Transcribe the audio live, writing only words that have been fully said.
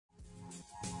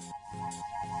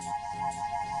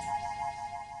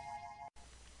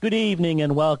Good evening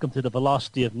and welcome to the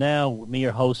Velocity of Now with me,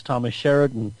 your host, Thomas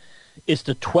Sheridan. It's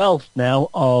the 12th now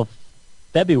of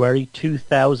February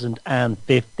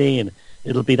 2015.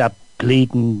 It'll be that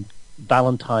bleeding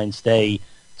Valentine's Day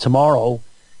tomorrow,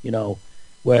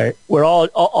 where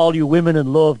all you women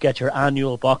in love get your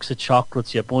annual box of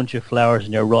chocolates, your bunch of flowers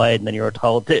and your ride, and then you're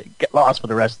told to get lost for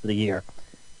the rest of the year.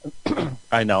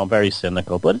 I know, I'm very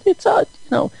cynical, but it's,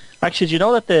 actually, do you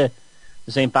know that the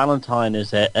St. Valentine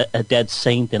is a dead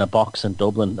saint in a box in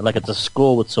Dublin? Like, it's a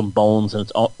skull with some bones, and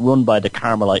it's run by the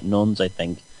Carmelite nuns, I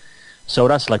think. So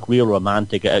that's like real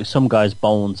romantic. Some guy's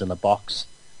bones in a box.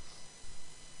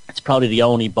 It's probably the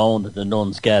only bone that the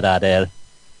nuns get at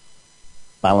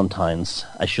Valentine's.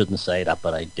 I shouldn't say that,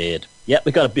 but I did. Yeah,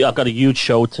 I've got a huge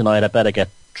show tonight. I better get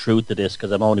through to this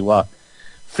because I'm only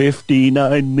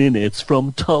 59 minutes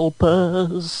from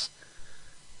Tulpas.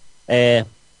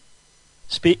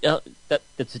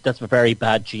 That's a very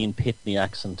bad Gene Pitney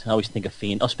accent. I always think of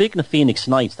Phoenix. Oh, speaking of Phoenix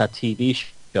Nights, that TV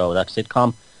show, that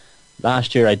sitcom.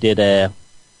 Last year I did a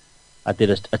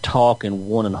talk in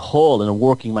one in Hull, in a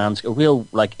real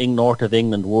north of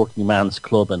England working man's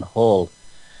club in Hull.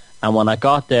 And when I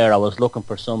got there, I was looking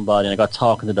for somebody, and I got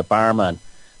talking to the barman,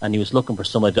 and he was looking for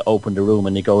somebody to open the room,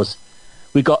 and he goes,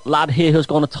 "We got a lad here who's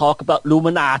going to talk about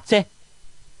Illuminati."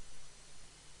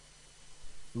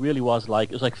 It was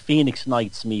like Phoenix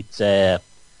Nights meets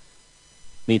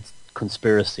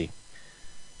conspiracy.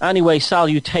 Anyway,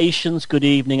 salutations, good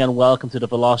evening, and welcome to the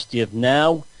Velocity of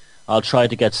Now. I'll try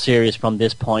to get serious from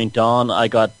this point on. I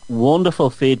got wonderful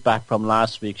feedback from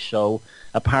last week's show.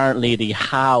 Apparently the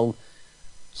HAL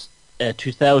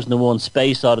 2001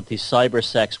 Space Oddity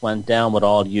Cybersex went down with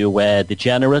all you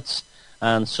degenerates,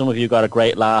 and some of you got a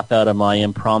great laugh out of my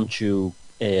impromptu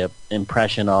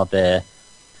impression of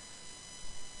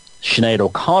Sinead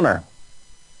O'Connor.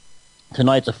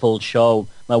 Tonight's a full show.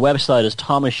 My website is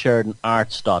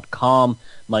thomassheridanarts.com.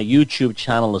 My YouTube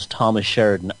channel is Thomas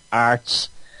Sheridan Arts.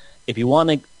 If you want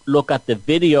to look at the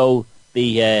video,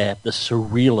 the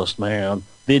surrealist, man,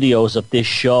 videos of this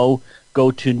show, go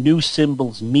to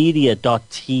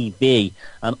newsymbolsmedia.tv,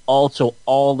 and also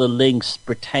all the links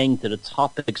pertain to the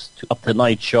topics of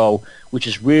tonight's show, which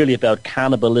is really about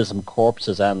cannibalism,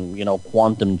 corpses, and,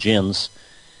 quantum gins.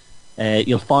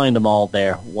 You'll find them all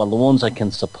there. Well, the ones I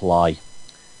can supply.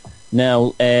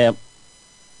 Now,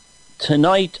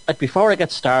 tonight, before I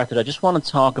get started, I just want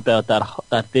to talk about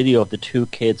that video of the two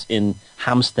kids in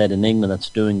Hampstead in England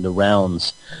that's doing the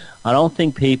rounds. I don't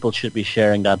think people should be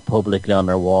sharing that publicly on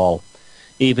their wall,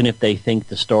 even if they think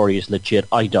the story is legit.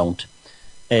 I don't.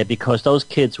 Because those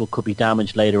kids could be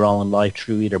damaged later on in life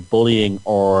through either bullying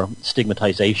or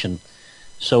stigmatization.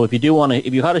 So if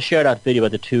you had to share that video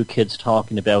of the two kids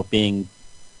talking about being,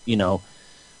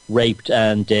 raped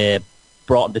and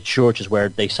brought into churches where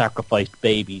they sacrificed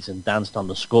babies and danced on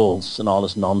the skulls and all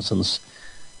this nonsense,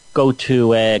 go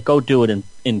do it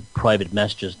in private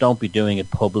messages. Don't be doing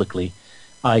it publicly.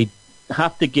 I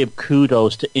have to give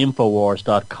kudos to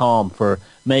Infowars.com for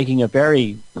making a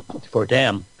very, for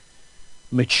them,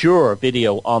 mature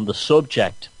video on the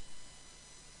subject,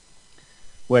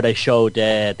 where they showed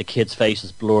the kids'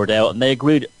 faces blurred out, and they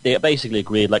basically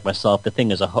agreed, like myself, the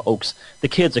thing is a hoax. The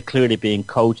kids are clearly being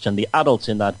coached, and the adults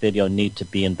in that video need to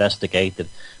be investigated,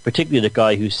 particularly the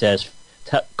guy who says,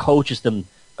 coaches them,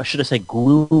 or should I say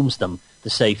grooms them, to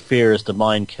say fear is the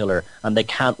mind killer, and they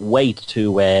can't wait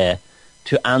to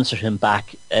answer him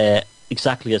back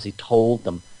exactly as he told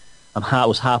them. I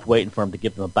was half waiting for him to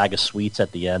give them a bag of sweets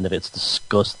at the end of it. It's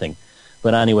disgusting.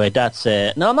 But anyway, that's...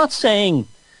 now, I'm not saying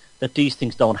that these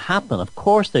things don't happen. Of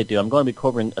course they do. I'm going to be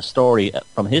covering a story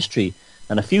from history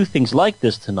and a few things like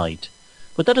this tonight.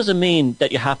 But that doesn't mean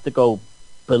that you have to go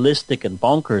ballistic and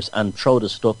bonkers and throw the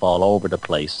stuff all over the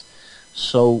place.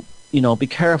 So, be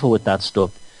careful with that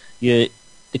stuff. The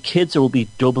kids will be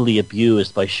doubly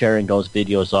abused by sharing those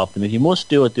videos of them. If you must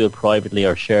do it privately,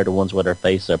 or share the ones where their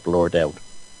faces are blurred out.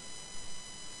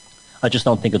 I just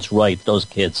don't think it's right. Those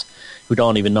kids who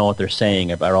don't even know what they're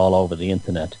saying are all over the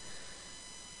internet.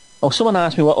 Oh, someone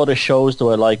asked me what other shows do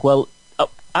I like. Well,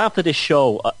 after this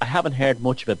show, I haven't heard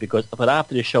much of it, but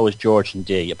after this show is George and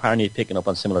D. Apparently picking up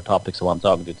on similar topics of what I'm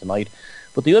talking to tonight.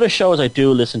 But the other shows I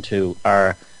do listen to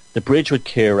are The Bridge with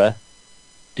Kira,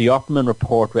 The Opperman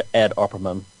Report with Ed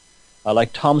Opperman. I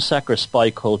like Tom Sacker's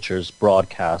Spy Cultures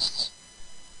broadcasts.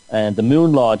 And The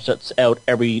Moon Lodge, that's out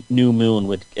every new moon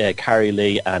with Carrie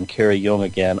Lee and Kira Young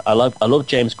again. I love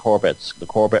James Corbett's The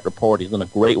Corbett Report. He's done a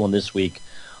great one this week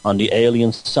on the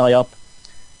alien psyop.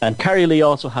 And Carrie Lee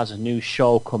also has a new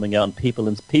show coming out on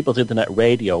People's Internet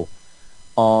Radio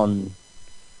on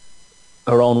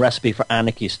her own Recipe for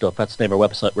Anarchy stuff. That's the name of her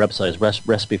website is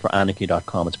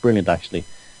recipeforanarchy.com. It's brilliant, actually.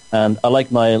 And I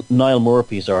like Niall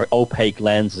Murphy's, or Opaque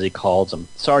Lens, as he calls him.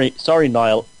 Sorry,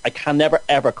 Niall. I can never,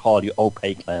 ever call you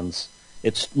Opaque Lens.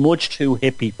 It's much too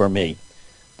hippie for me.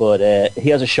 But he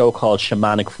has a show called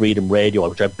Shamanic Freedom Radio,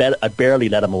 which I barely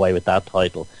let him away with that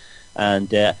title.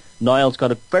 And Niall's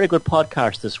got a very good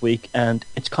podcast this week, and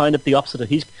it's kind of the opposite.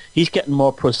 He's getting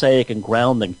more prosaic and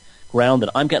grounded.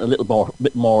 I'm getting a little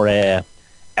bit more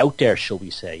out there, shall we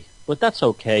say? But that's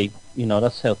okay. You know,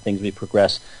 that's how things will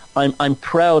progress. I'm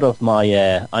proud of my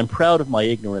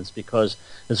ignorance, because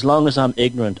as long as I'm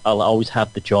ignorant, I'll always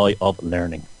have the joy of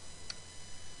learning.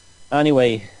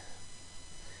 Anyway,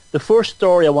 the first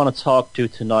story I want to talk to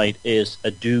tonight is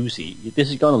a doozy.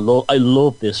 This is I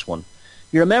love this one.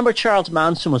 You remember Charles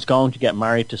Manson was going to get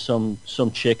married to some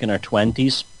chick in her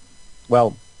 20s?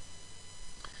 Well,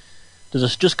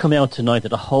 there's just come out tonight that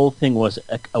the whole thing was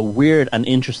a weird and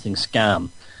interesting scam.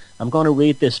 I'm going to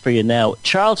read this for you now.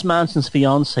 Charles Manson's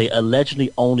fiancée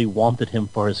allegedly only wanted him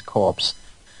for his corpse.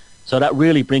 So that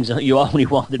really brings it, you only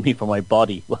wanted me for my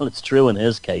body. Well, it's true in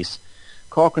his case.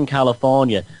 Corcoran,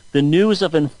 California. The news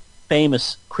of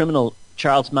famous criminal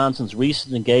Charles Manson's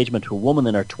recent engagement to a woman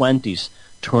in her 20s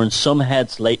turned some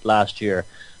heads late last year,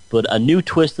 but a new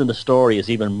twist in the story is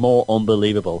even more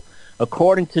unbelievable.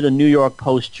 According to the New York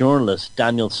Post journalist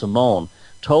Daniel Simone,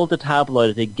 told the tabloid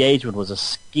that the engagement was a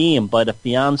scheme by the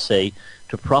fiancé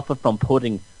to profit from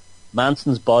putting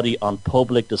Manson's body on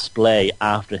public display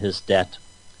after his death.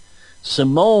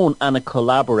 Simone and a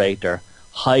collaborator,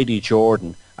 Heidi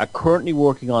Jordan, are currently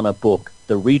working on a book,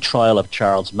 The Retrial of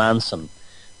Charles Manson.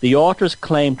 The authors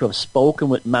claim to have spoken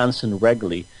with Manson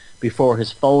regularly before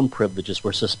his phone privileges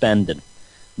were suspended.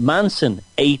 Manson,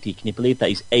 80, can you believe that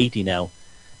he's 80 now,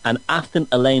 and Afton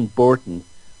Elaine Burton,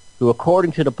 who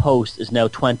according to the Post is now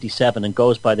 27 and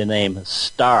goes by the name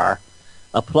Star,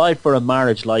 applied for a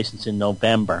marriage license in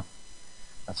November.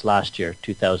 That's last year,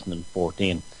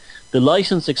 2014. The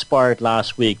license expired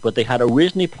last week, but they had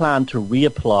originally planned to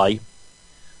reapply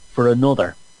for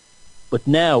another. But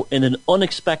now, in an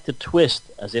unexpected twist,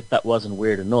 as if that wasn't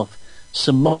weird enough,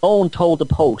 Simone told the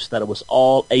Post that it was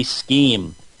all a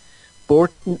scheme.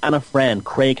 Burton and a friend,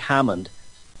 Craig Hammond,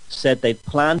 said they'd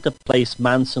planned to place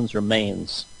Manson's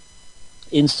remains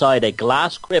inside a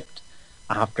glass crypt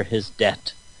after his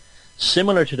death,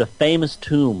 similar to the famous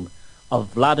tomb of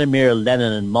Vladimir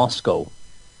Lenin in Moscow.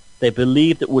 They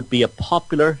believed it would be a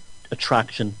popular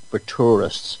attraction for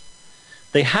tourists.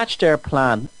 They hatched their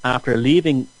plan after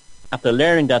learning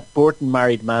that Burton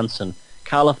married Manson.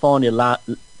 California law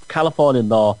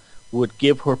would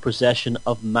give her possession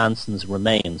of Manson's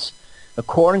remains.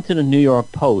 According to the New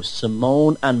York Post,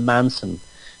 Simone and Manson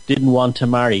didn't want to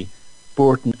marry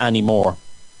Burton anymore.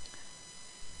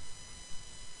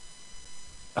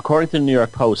 According to the New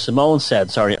York Post, Simone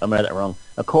said, sorry, I read it wrong.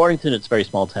 According to, it's very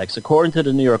small text, according to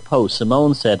the New York Post,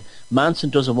 Simone said Manson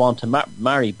doesn't want to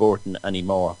marry Burton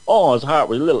anymore. Oh, his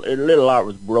little heart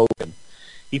was broken.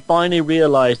 He finally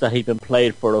realised that he'd been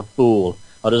played for a fool.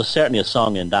 Oh, there's certainly a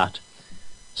song in that.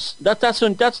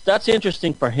 That's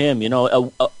interesting for him, you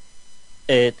know.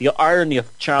 The irony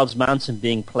of Charles Manson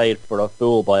being played for a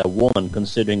fool by a woman,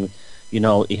 considering, you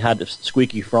know, he had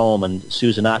Squeaky Fromme and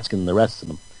Susan Atkin and the rest of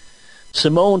them.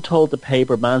 Simone told the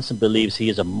paper Manson believes he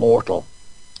is immortal.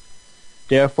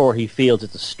 Therefore, he feels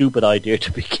it's a stupid idea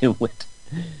to begin with.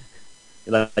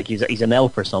 Like he's an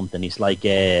elf or something. He's like,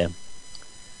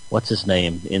 what's his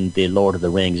name in the Lord of the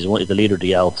Rings? He's the leader of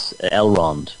the elves,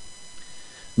 Elrond.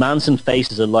 Manson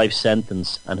faces a life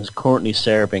sentence and is currently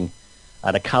serving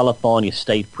at a California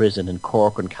state prison in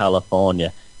Corcoran,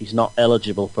 California. He's not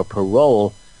eligible for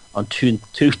parole on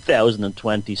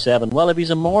 2027. Well, if he's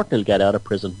immortal, he'll get out of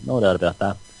prison. No doubt about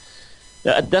that.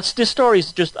 This story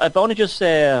is just. I've only just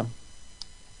found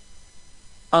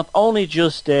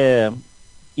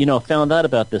out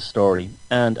about this story,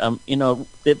 and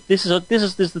this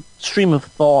is the stream of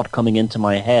thought coming into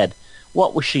my head.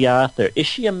 What was she after? Is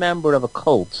she a member of a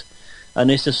cult,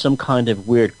 and is this some kind of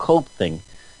weird cult thing?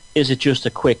 Is it just a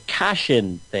quick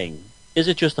cash-in thing? Is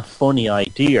it just a funny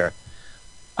idea?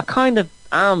 I kind of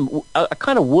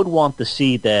would want to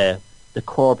see the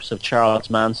corpse of Charles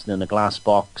Manson in a glass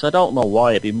box. I don't know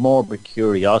why. It'd be more of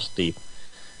curiosity.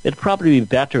 It'd probably be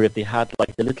better if they had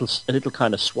like a little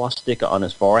kind of swastika on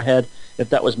his forehead. If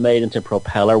that was made into a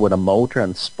propeller with a motor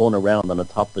and spun around on the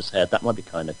top of his head, that might be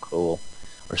kind of cool,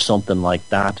 or something like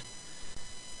that.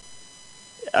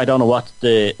 I don't know what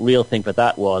the real thing for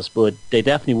that was, but they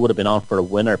definitely would have been on for a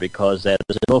winner, because there's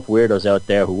enough weirdos out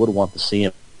there who would want to see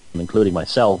him, including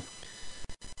myself.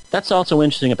 That's also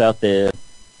interesting about the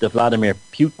Vladimir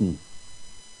Putin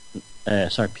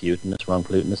sorry, Putin. That's wrong.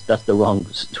 Putin. That's the wrong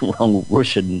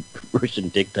Russian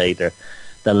dictator.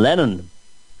 The Lenin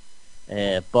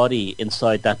body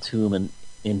inside that tomb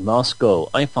in Moscow.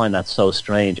 I find that so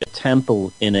strange. A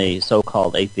temple in a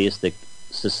so-called atheistic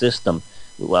system.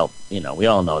 Well, we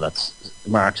all know that's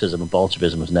Marxism and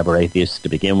Bolshevism was never atheistic to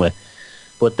begin with.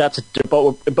 But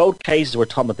in both cases we're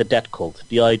talking about the death cult,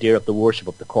 the idea of the worship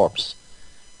of the corpse.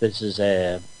 This is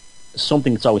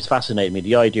something that's always fascinated me,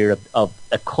 the idea of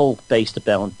a cult based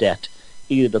upon death.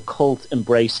 Either the cult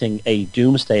embracing a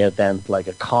doomsday event like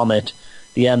a comet,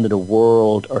 the end of the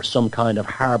world, or some kind of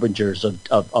harbingers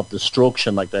of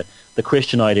destruction like the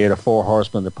Christian idea, the four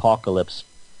horsemen of the apocalypse.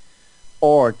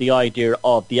 Or the idea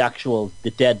of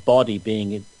the dead body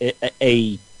being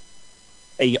a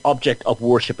object of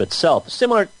worship itself.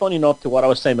 Similar, funny enough, to what I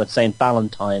was saying about St.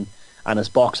 Valentine and his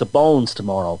box of bones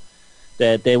tomorrow.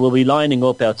 They will be lining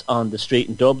up out on the street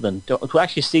in Dublin to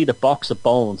actually see the box of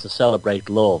bones to celebrate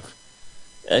love.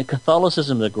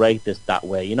 Catholicism is great that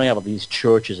way. You have all these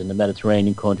churches in the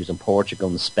Mediterranean countries, in Portugal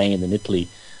and Spain and Italy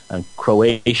and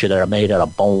Croatia that are made out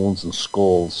of bones and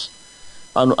skulls.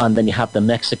 And then you have the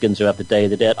Mexicans who have the Day of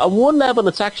the Dead. On one level,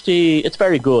 it's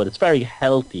very good. It's very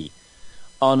healthy.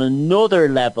 On another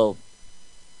level,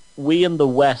 we in the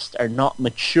West are not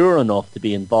mature enough to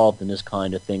be involved in this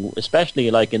kind of thing, especially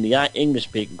like in the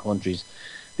English-speaking countries,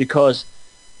 because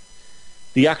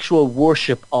the actual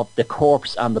worship of the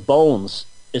corpse and the bones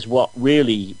is what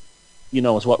really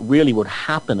would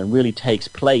happen and really takes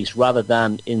place, rather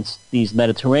than in these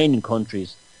Mediterranean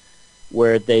countries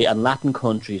and Latin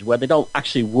countries where they don't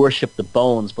actually worship the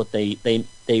bones, but they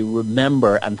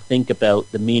remember and think about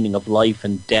the meaning of life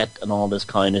and death and all this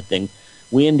kind of thing.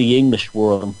 We in the English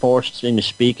world, unfortunately,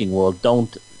 English-speaking world,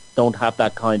 don't have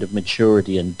that kind of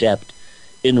maturity and depth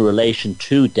in relation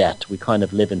to death. We kind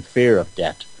of live in fear of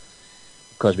death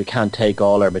because we can't take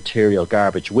all our material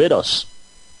garbage with us.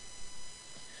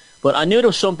 But I knew there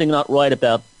was something not right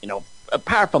about,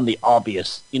 apart from the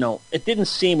obvious. It didn't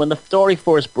seem, when the story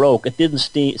first broke, it didn't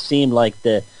seem like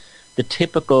the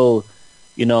typical,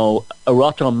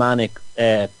 erotomanic,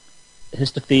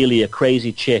 histophilia,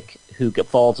 crazy chick who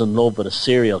falls in love with a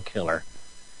serial killer.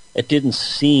 It didn't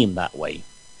seem that way.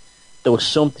 There was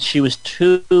something.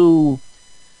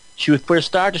 For a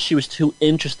starter, she was too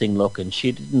interesting looking.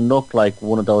 She didn't look like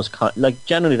one of those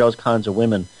generally those kinds of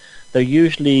women. They're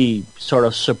usually sort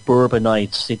of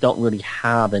suburbanites. They don't really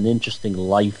have an interesting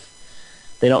life.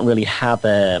 They don't really have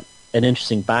an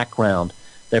interesting background.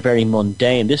 They're very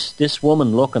mundane. This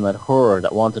woman looking at her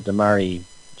that wanted to marry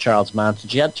Charles Manson,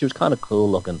 she was kind of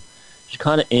cool looking. She's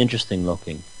kind of interesting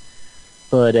looking.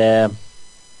 But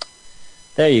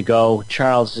there you go.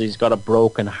 Charles, he's got a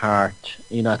broken heart.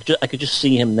 I could just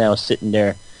see him now sitting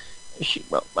there. She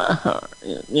broke my heart.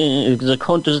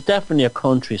 There's definitely a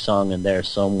country song in there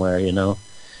somewhere,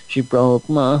 She broke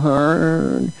my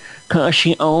heart 'cause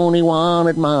she only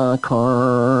wanted my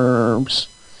corpse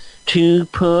to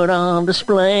put on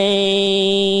display.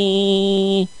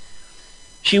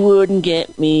 She wouldn't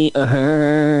get me a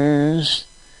hearse.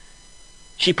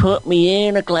 She put me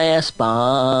in a glass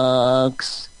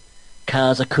box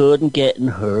 'cause I couldn't get in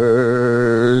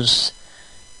hers.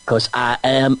 'Cause I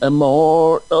am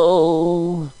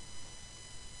immortal.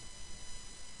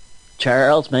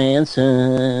 Charles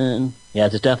Manson. Yeah,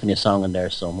 there's definitely a song in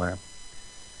there somewhere.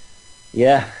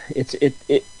 Yeah, it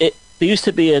there used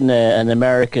to be an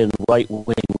American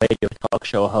right-wing radio talk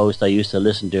show host I used to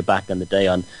listen to back in the day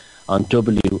on I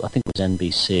think it was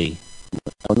NBC.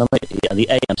 The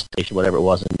AM station, whatever it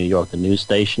was in New York, the news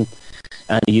station.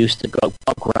 And he used to go,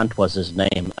 Bob Grant was his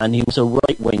name, and he was a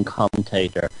right-wing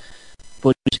commentator.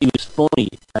 But he was funny,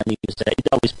 and he'd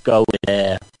always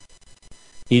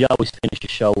finish the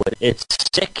show with, "It's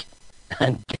sick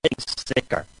and getting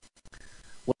sicker."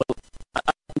 Well,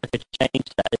 I think I could change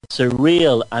that. It's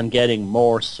surreal and getting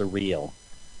more surreal.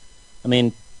 I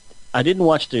mean, I didn't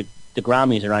watch the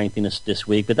Grammys or anything this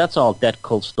week, but that's all death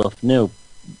cult stuff new,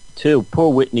 too.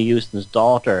 Poor Whitney Houston's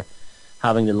daughter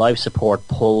having the life support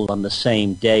pulled on the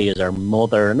same day as her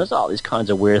mother, and there's all these kinds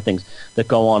of weird things that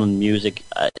go on in music.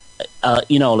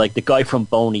 Like the guy from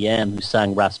Boney M who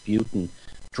sang Rasputin,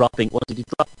 did he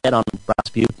drop dead on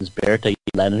Rasputin's birthday,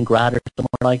 Leningrad or something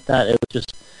like that? It was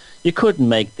just, you couldn't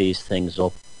make these things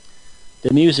up.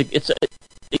 The music, this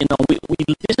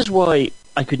is why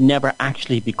I could never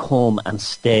actually become and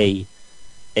stay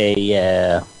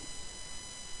an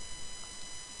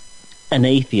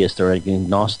atheist or an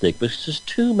agnostic, because there's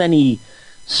too many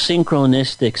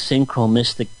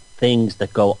synchronistic things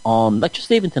that go on. Like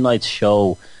just even tonight's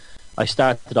show, I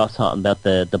started off talking about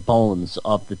the bones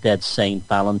of the dead Saint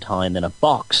Valentine in a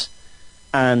box,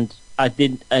 and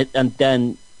and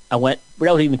then I went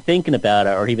without even thinking about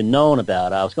it or even knowing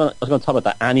about it. I was going to talk about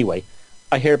that anyway.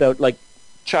 I hear about like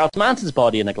Charles Manson's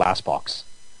body in a glass box.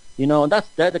 You know, and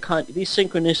they're the kind. These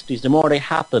synchronicities, the more they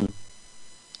happen,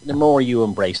 the more you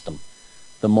embrace them,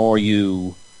 the more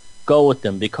you go with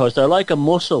them, because they're like a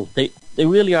muscle. They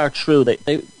really are true.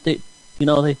 The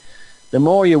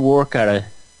more you work at it,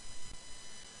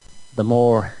 the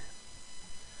more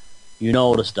you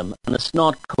notice them, and it's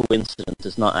not coincidence.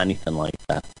 It's not anything like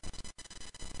that.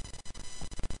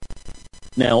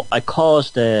 Now, I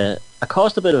caused a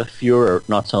bit of a furor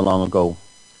not so long ago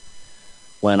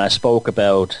when I spoke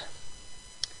about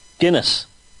Guinness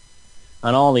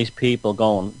and all these people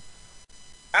going,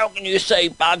 "How can you say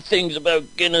bad things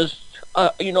about Guinness?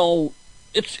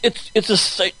 It's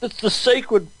the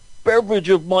sacred beverage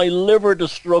of my liver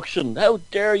destruction. How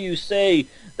dare you say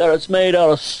that it's made out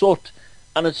of soot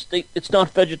and it's not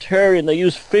vegetarian? They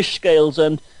use fish scales,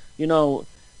 and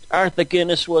Arthur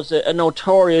Guinness was a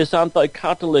notorious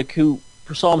anti-Catholic who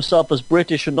saw himself as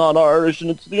British and not Irish,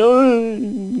 and it's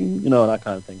that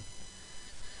kind of thing."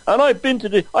 And I've been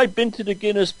to the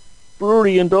Guinness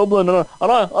brewery in Dublin, and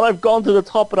I've gone to the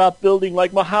top of that building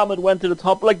like Muhammad went to the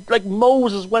top, like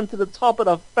Moses went to the top of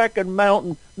the feckin'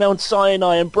 mountain, Mount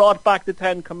Sinai, and brought back the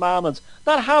 10 Commandments.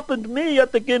 That happened to me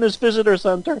at the Guinness Visitor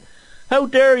Centre. How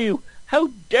dare you?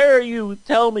 How dare you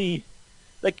tell me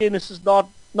that Guinness is not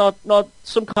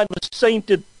some kind of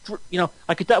sainted?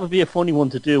 That would be a funny one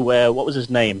to do. What was his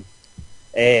name?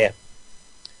 That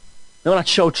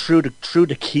show Through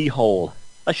the Keyhole.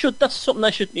 That's something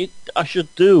I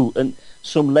should do in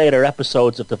some later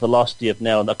episodes of the Velocity of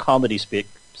Now, a comedy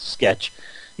sketch.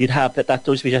 You'd have that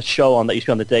used to be a show that used to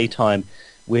be on the daytime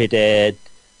with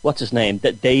what's his name?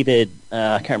 David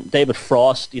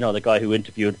Frost. The guy who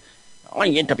interviewed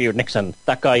Nixon.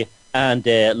 That guy, and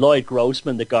Lloyd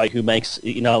Grossman, the guy who makes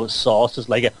sauces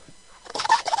like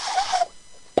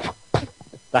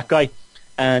that guy,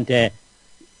 and I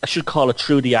should call it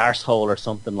Through the Arsehole or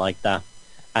something like that.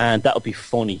 And that would be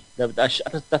funny.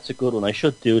 That's a good one. I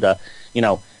should do that.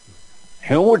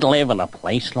 Who would live in a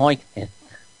place like this?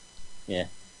 Yeah.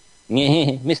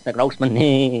 Mr. Grossman.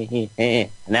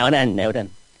 Now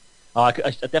then. Oh, I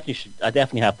definitely should. I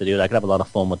definitely have to do that. I could have a lot of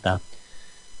fun with that.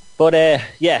 But,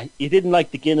 you didn't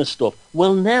like the Guinness stuff.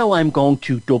 Well, now I'm going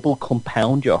to double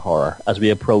compound your horror as we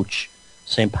approach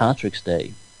St. Patrick's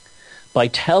Day by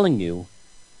telling you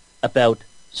about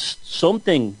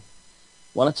something.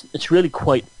 Well, it's really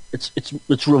quite,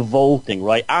 it's revolting,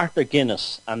 right? Arthur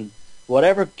Guinness and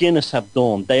whatever Guinness have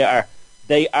done, they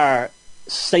are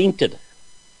sainted.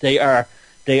 They are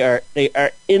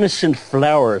innocent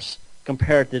flowers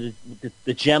compared to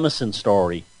the Jameson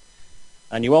story.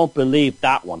 And you won't believe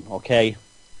that one, okay?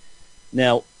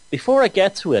 Now, before I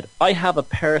get to it, I have a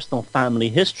personal family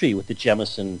history with the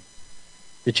Jameson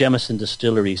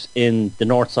distilleries in the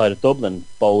north side of Dublin,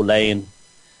 Bow Lane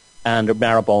and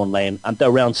Marrowbone Lane, and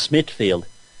around Smithfield.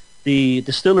 The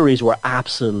distilleries were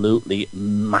absolutely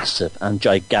massive and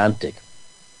gigantic.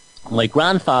 My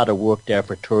grandfather worked there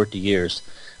for 30 years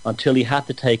until he had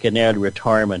to take an early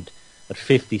retirement at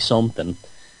 50-something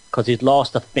because he'd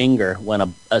lost a finger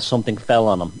when something fell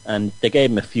on him, and they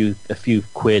gave him a few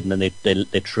quid and then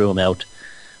they threw him out.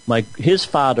 His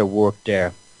father worked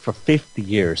there for 50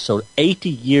 years, so 80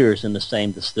 years in the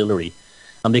same distillery,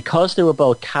 and because they were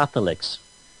both Catholics,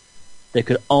 they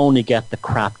could only get the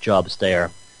crap jobs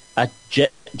there. At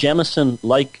Jameson,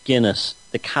 like Guinness,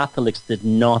 the Catholics did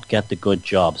not get the good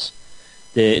jobs.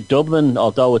 The Dublin,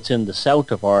 although it's in the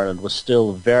south of Ireland, was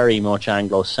still very much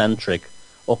Anglo-centric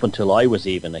up until I was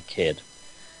even a kid.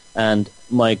 And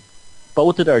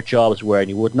both of their jobs were, and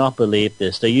you would not believe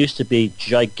this, there used to be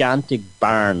gigantic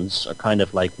barns, or kind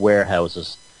of like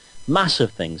warehouses,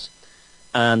 massive things.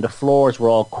 And the floors were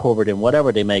all covered in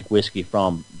whatever they make whiskey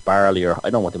from, barley, or I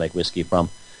don't know what they make whiskey from.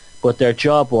 But their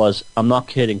job was, I'm not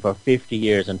kidding, for 50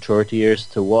 years and 30 years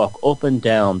to walk up and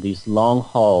down these long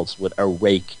halls with a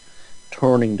rake,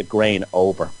 turning the grain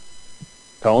over,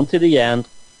 going to the end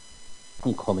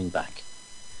and coming back.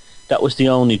 That was the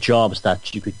only jobs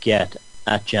that you could get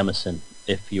at Jameson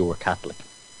if you were Catholic.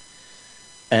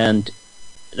 And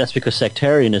that's because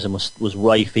sectarianism was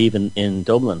rife even in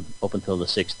Dublin up until the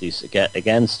 60s.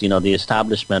 Against, the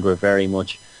establishment were very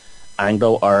much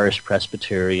Anglo-Irish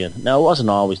Presbyterian. Now, it wasn't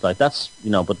always like that's,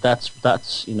 but that's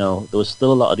there was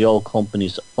still a lot of the old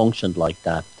companies that functioned like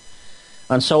that.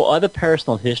 And so I have a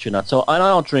personal history in that. So I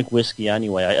don't drink whiskey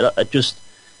anyway. It just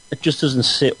doesn't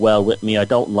sit well with me. I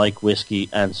don't like whiskey,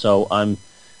 and so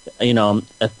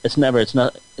it's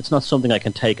not something I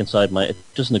can take inside it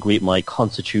doesn't agree with my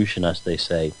constitution, as they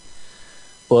say.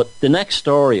 But the next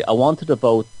story, I wanted to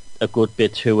a good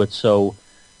bit to it. So,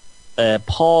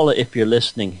 Paula, if you're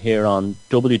listening here on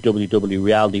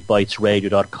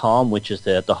www.realitybitesradio.com, which is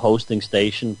the hosting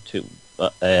station,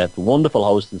 the wonderful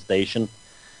hosting station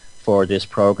for this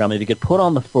program, if you could put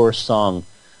on the first song,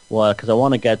 well, because I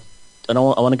want to get to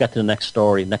the next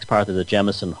story, next part of the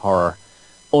Jemison horror,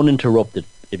 uninterrupted.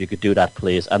 If you could do that,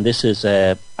 please. And this is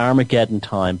Armageddon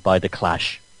Time by The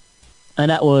Clash.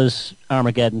 And that was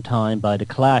Armageddon Time by The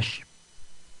Clash.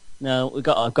 Now,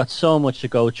 I've got so much to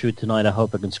go through tonight, I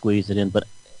hope I can squeeze it in, but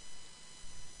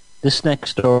this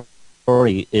next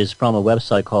story is from a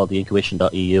website called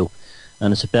theintuition.eu,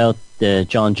 and it's about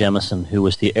John Jemison, who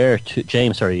was the heir to...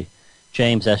 James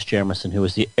S. Jemison, who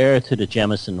was the heir to the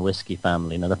Jemison whiskey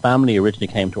family. Now, the family originally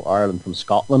came to Ireland from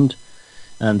Scotland,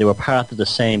 and they were part of the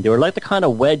same... They were like the kind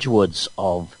of Wedgwoods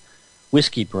of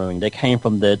whiskey brewing. They came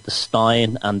from the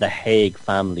Stein and the Haig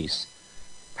families.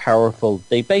 Powerful.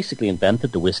 They basically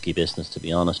invented the whiskey business, to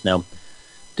be honest. Now,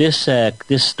 this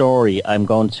story I'm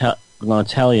going to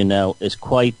tell you now is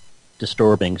quite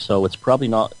disturbing, so it's probably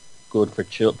not good for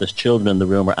there's children in the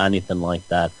room or anything like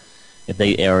that, if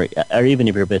they are, or even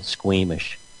if you're a bit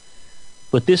squeamish.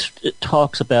 But this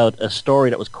talks about a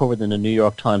story that was covered in the New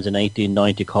York Times in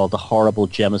 1890 called The Horrible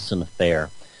Jemison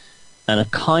Affair. And it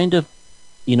kind of,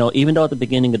 even though at the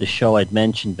beginning of the show I'd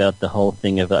mentioned about the whole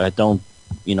thing of well,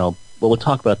 we'll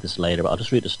talk about this later, but I'll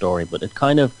just read the story. But it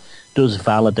kind of does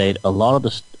validate a lot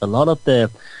of the,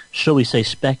 shall we say,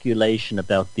 speculation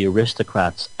about the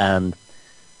aristocrats and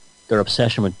their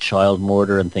obsession with child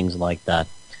murder and things like that.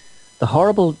 The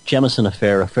Horrible Jemison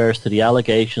Affair refers to the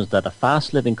allegations that a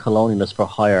fast-living colonialist for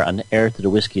hire and heir to the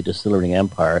whiskey distilling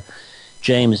empire,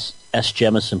 James S.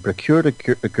 Jemison, procured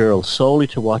a girl solely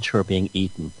to watch her being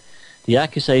eaten. The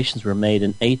accusations were made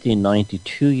in 1890,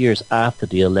 2 years after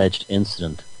the alleged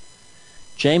incident.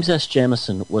 James S.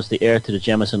 Jemison was the heir to the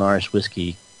Jemison Irish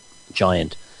whiskey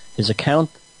giant. His account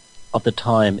of the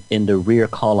time in the rear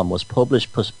column was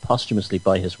published posthumously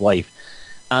by his wife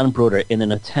and brother in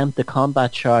an attempt to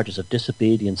combat charges of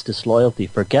disobedience, disloyalty,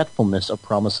 forgetfulness of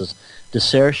promises,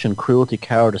 desertion, cruelty,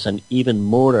 cowardice, and even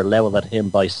murder levelled at him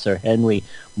by Sir Henry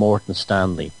Morton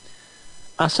Stanley.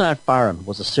 Asad Farran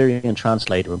was a Syrian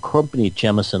translator who accompanied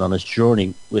Jemison on his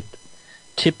journey with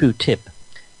Tipu Tip.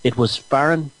 It was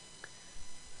Farran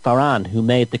who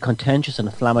made the contentious and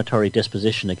inflammatory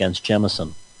disposition against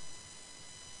Jemison.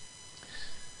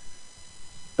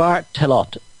 Bart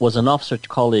Telot was an officer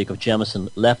colleague of Jemison,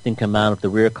 left in command of the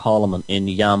rear column in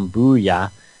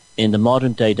Yambuya in the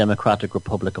modern-day Democratic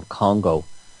Republic of Congo.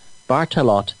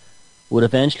 Bartelot would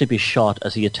eventually be shot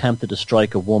as he attempted to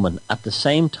strike a woman. At the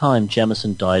same time,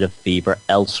 Jemison died of fever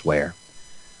elsewhere.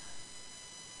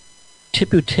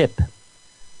 Tipu Tip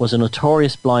was a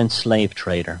notorious blind slave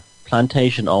trader,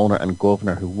 plantation owner and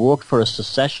governor who worked for a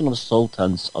succession of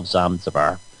sultans of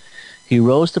Zanzibar. He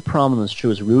rose to prominence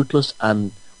through his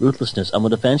ruthlessness and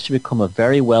would eventually become a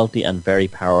very wealthy and very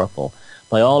powerful.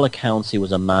 By all accounts, he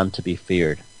was a man to be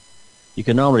feared. You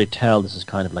can already tell this is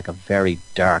kind of like a very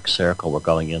dark circle we're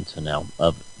going into now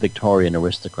of Victorian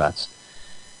aristocrats.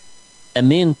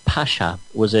 Emin Pasha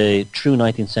was a true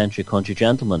 19th century country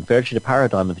gentleman, virtually the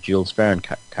paradigm of Jules Verne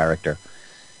character.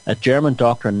 A German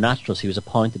doctor and naturalist, he was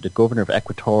appointed the governor of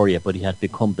Equatoria, but he had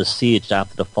become besieged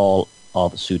after the fall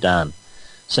of Sudan.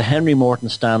 Sir Henry Morton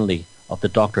Stanley, of the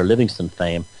Dr. Livingstone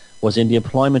fame, was in the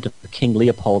employment of King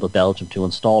Leopold of Belgium to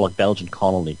install a Belgian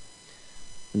colony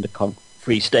in the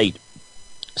Free State.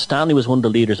 Stanley was one of the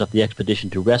leaders of the expedition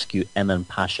to rescue Emin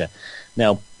Pasha.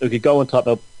 Now, we could go and talk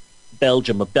about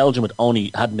Belgium, but Belgium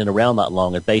hadn't been around that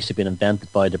long. It had basically been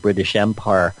invented by the British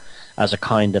Empire as a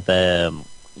kind of,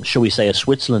 shall we say, a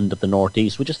Switzerland of the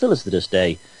Northeast, which it still is to this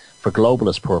day, for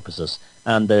globalist purposes.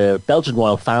 And the Belgian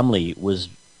royal family was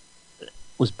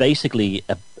basically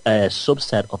a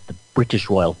subset of the British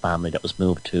royal family that was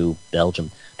moved to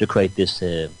Belgium to create this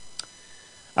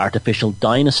artificial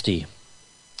dynasty.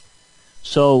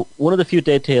 So one of the few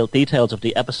details of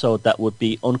the episode that would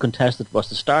be uncontested was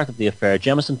the start of the affair.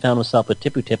 Jemison found himself with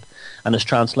Tipu Tip and his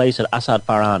translator Asad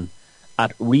Farran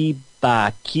at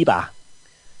Riba Kiba.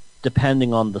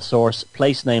 Depending on the source,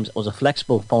 place names was a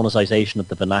flexible phonicization of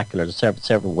the vernacular. There's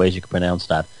several ways you could pronounce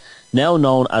that. Now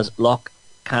known as Loch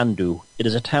Kandu, it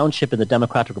is a township in the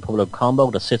Democratic Republic of Congo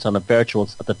that sits on at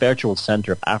the virtual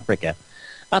centre of Africa.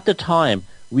 At the time,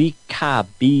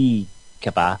 Rikabikaba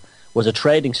was a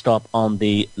trading stop on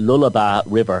the Lualaba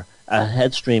River, a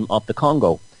headstream of the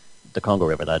Congo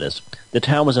River, that is. The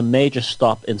town was a major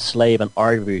stop in slave and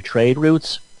ivory trade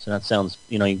routes. So that sounds,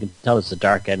 you can tell it's a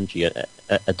dark energy,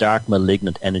 a dark,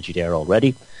 malignant energy there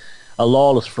already. A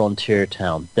lawless frontier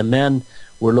town. The men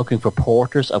were looking for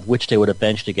porters, of which they would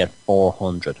eventually get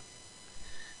 400.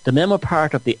 The men were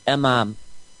part of the Imam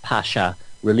Pasha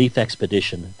relief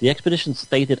expedition. The expedition's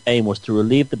stated aim was to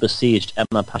relieve the besieged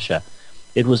Imam Pasha.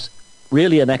 It was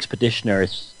really an expeditionary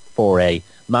foray,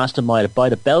 masterminded by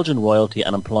the Belgian royalty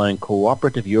and employing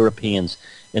cooperative Europeans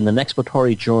in an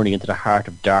exploratory journey into the heart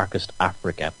of darkest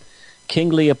Africa.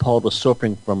 King Leopold was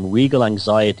suffering from regal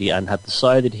anxiety and had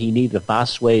decided he needed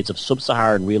vast swathes of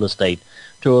sub-Saharan real estate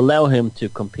to allow him to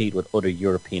compete with other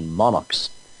European monarchs.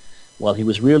 Well, he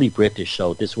was really British,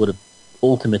 so this would have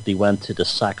ultimately went to the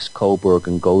Saxe, Coburg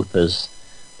and Gothas,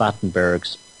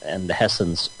 Battenbergs and the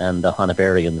Hessens and the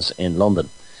Hanoverians in London.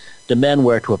 The men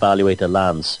were to evaluate the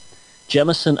lands.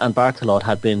 Jemison and Barthelot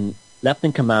had been left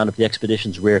in command of the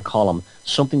expedition's rear column,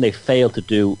 something they failed to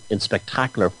do in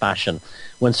spectacular fashion.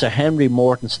 When Sir Henry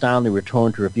Morton Stanley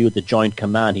returned to review the joint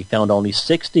command, he found only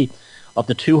 60 of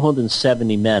the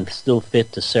 270 men still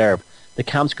fit to serve. The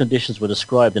camp's conditions were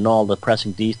described in all the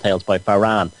pressing details by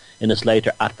Farran in his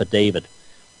later affidavit.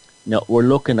 Now, we're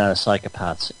looking at a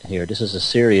psychopath here. This is a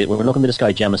serious... We're looking at this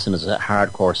guy Jemison as a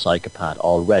hardcore psychopath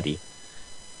already.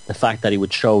 The fact that he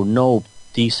would show no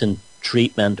decent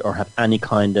treatment or have any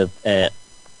kind of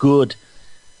good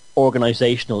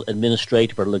organisational,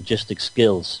 administrative or logistic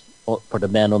skills for the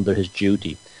men under his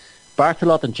duty.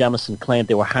 Barthelot and Jemison claimed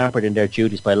they were hampered in their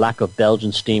duties by lack of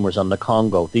Belgian steamers on the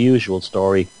Congo. The usual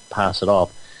story, pass it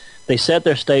off. They said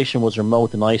their station was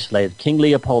remote and isolated. King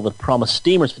Leopold had promised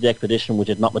steamers for the expedition which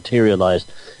had not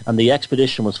materialised, and the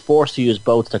expedition was forced to use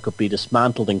boats that could be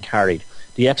dismantled and carried.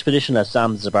 The expedition at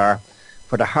Zanzibar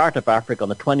for the heart of Africa on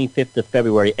the 25th of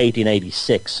February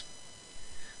 1886.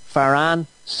 Farran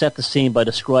set the scene by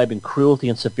describing cruelty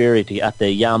and severity at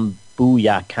the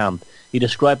Yambuya camp. He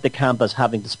described the camp as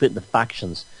having to split into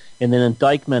factions in an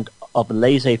indictment of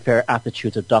laissez-faire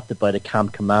attitudes adopted by the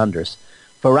camp commanders.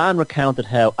 Farran recounted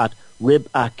how at Rib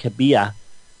Akabia,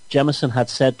 Jemison had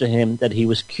said to him that he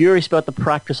was curious about the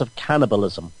practice of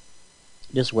cannibalism.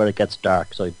 This is where it gets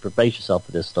dark, so brace yourself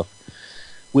for this stuff.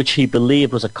 Which he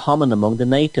believed was a common among the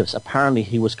natives. Apparently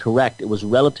he was correct. It was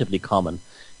relatively common.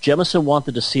 Jemison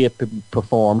wanted to see it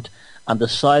performed and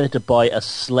decided to buy a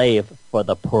slave for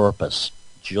the purpose.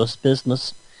 Just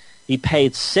business. He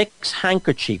paid 6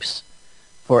 handkerchiefs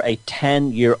for a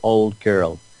 10-year-old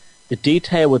girl. The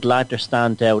detail would later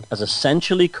stand out as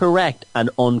essentially correct and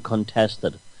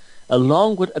uncontested.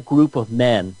 Along with a group of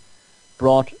men,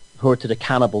 brought her to the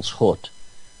cannibal's hut.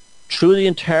 Through the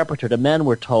interpreter, the men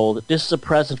were told, "This is a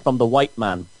present from the white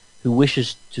man who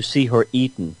wishes to see her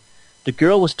eaten." The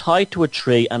girl was tied to a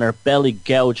tree and her belly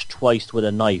gouged twice with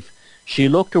a knife. She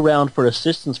looked around for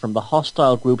assistance from the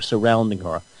hostile group surrounding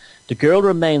her. The girl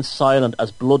remained silent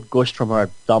as blood gushed from her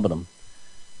abdomen.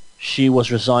 She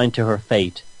was resigned to her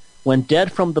fate. When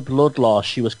dead from the blood loss,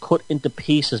 she was cut into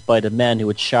pieces by the men who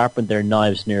had sharpened their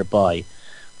knives nearby.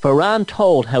 Farran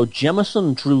told how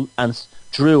Jemison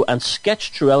drew and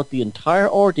sketched throughout the entire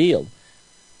ordeal.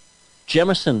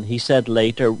 Jemison, he said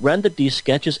later, rendered these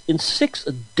sketches in 6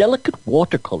 delicate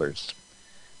watercolours.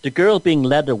 The girl being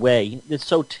led away, it's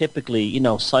so typically,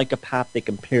 psychopathic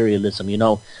imperialism,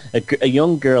 a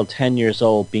young girl 10 years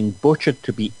old being butchered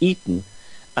to be eaten,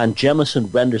 and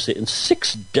Jemison renders it in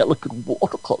 6 delicate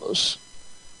watercolours.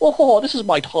 Oh, this is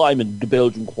my time in the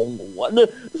Belgian Congo. And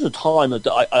this is a time that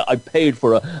I paid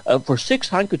for 6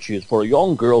 handkerchiefs for a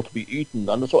young girl to be eaten,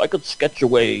 and so I could sketch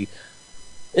away.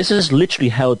 This is literally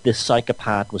how this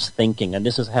psychopath was thinking, and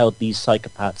this is how these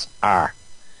psychopaths are.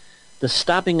 The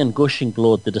stabbing and gushing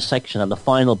blood, the dissection, and the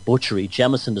final butchery,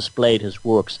 Jemison displayed his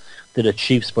works to the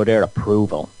chiefs for their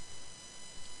approval.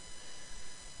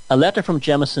 A letter from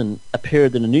Jemison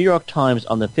appeared in the New York Times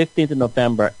on the 15th of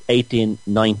November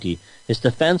 1890. His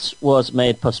defence was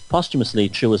made posthumously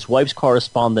through his wife's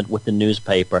correspondent with the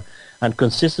newspaper and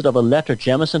consisted of a letter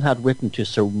Jemison had written to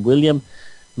Sir William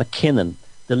Mackinnon.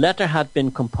 The letter had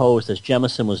been composed as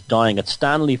Jemison was dying at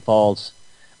Stanley Falls,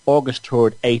 August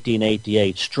 3rd,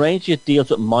 1888. Strangely, it deals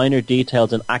with minor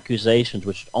details and accusations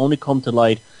which only come to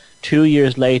light 2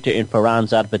 years later in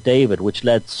Farran's affidavit, which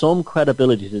led some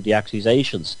credibility to the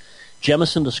accusations.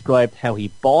 Jemison described how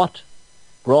he brought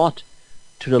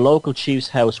to the local chief's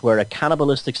house where a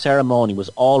cannibalistic ceremony was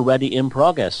already in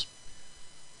progress.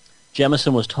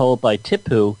 Jemison was told by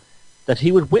Tipu that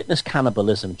he would witness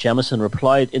cannibalism. Jemison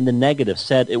replied in the negative,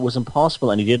 said it was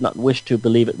impossible and he did not wish to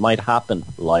believe it might happen.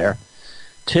 Liar.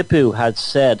 Tipu had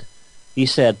said,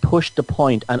 pushed the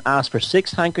point and asked for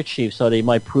 6 handkerchiefs so they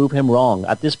might prove him wrong.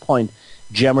 At this point,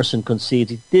 Jemison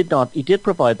conceded he did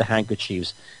provide the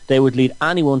handkerchiefs. They would lead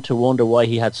anyone to wonder why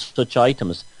he had such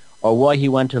items, or why he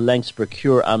went to lengths to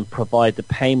procure and provide the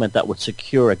payment that would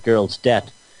secure a girl's debt.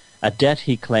 A debt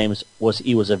he claims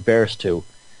he was averse to.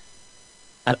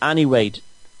 At any rate,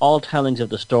 All tellings of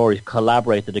the story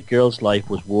collaborate that the girl's life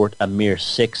was worth a mere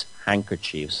 6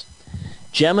 handkerchiefs.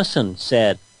 Jemison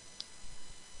said,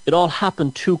 "It all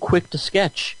happened too quick to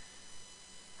sketch.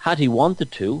 Had he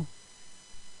wanted to,"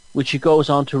 which he goes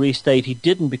on to restate he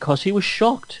didn't because he was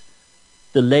shocked.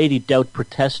 The lady doubt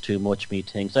protests too much,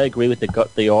 methinks. I agree with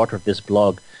the author of this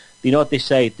blog. You know what they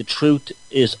say? The truth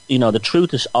is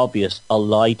obvious. A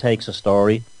lie takes a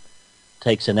story,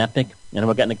 takes an epic, and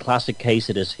we're getting a classic case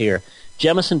of this here.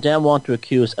 Jemison then want to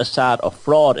accuse Assad of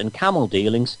fraud and camel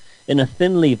dealings in a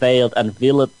thinly veiled and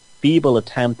feeble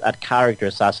attempt at character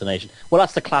assassination. Well,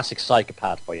 that's the classic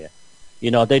psychopath for you. You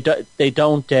know, they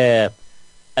don't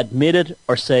admit it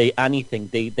or say anything.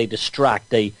 They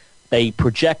distract. They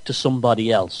project to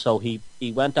somebody else. So he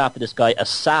went after this guy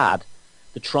Assad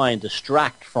to try and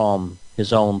distract from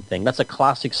his own thing. That's a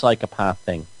classic psychopath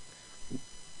thing.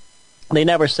 They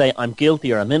never say, "I'm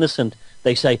guilty" or "I'm innocent."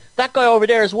 They say, "That guy over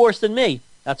there is worse than me."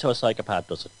 That's how a psychopath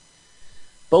does it.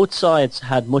 Both sides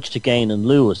had much to gain and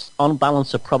lose. On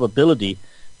balance of probability,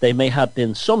 there may have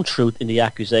been some truth in the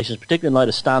accusations, particularly in light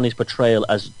of Stanley's portrayal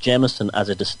as Jemison as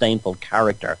a disdainful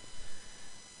character.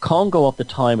 Congo of the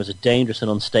time was a dangerous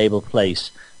and unstable place.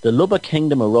 The Luba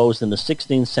kingdom arose in the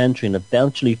 16th century and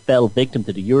eventually fell victim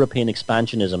to the European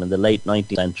expansionism in the late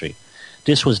 19th century.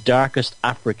 This was darkest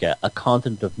Africa, a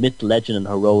continent of myth, legend and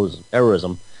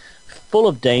heroism, full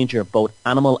of danger both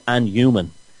animal and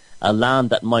human, a land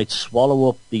that might swallow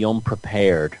up the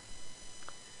unprepared.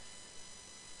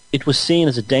 It was seen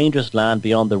as a dangerous land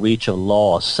beyond the reach of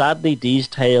law. Sadly, these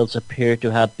tales appear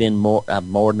to have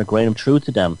more than a grain of truth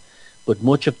to them, but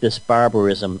much of this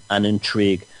barbarism and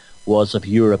intrigue was of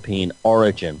European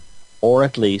origin, or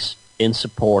at least in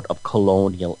support of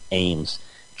colonial aims.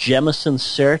 Jemison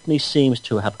certainly seems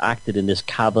to have acted in this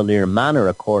cavalier manner,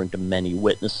 according to many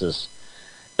witnesses.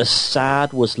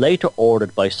 Assad was later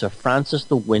ordered by Sir Francis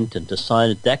de Winton to sign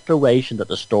a declaration that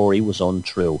the story was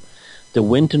untrue. De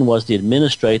Winton was the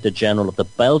Administrator General of the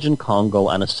Belgian Congo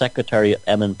and a Secretary of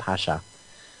Emin Pasha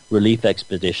relief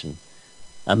expedition,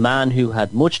 a man who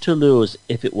had much to lose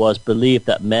if it was believed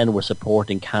that men were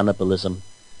supporting cannibalism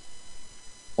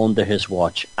under his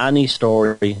watch. Any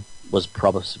story was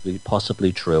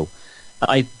possibly true.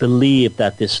 I believe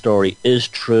that this story is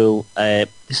true.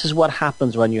 This is what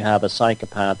happens when you have a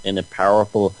psychopath in a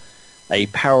powerful,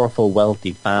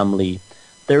 wealthy family.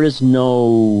 There's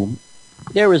no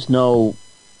limits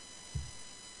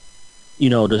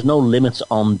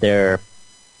on their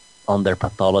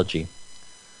pathology,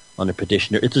 on their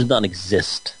petitioner. It does not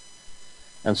exist,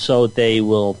 and so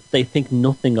they think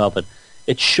nothing of it.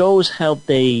 It shows how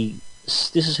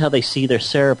this is how they see their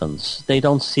servants. They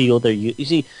don't see other. You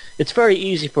see, it's very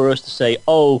easy for us to say,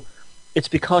 "Oh, it's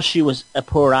because she was a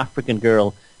poor African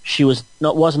girl. She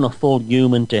wasn't a full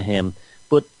human to him."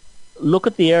 But look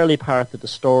at the early part of the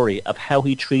story of how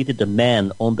he treated the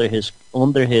men under his.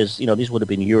 These would have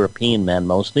been European men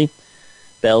mostly,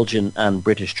 Belgian and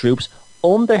British troops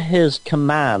under his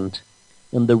command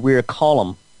in the rear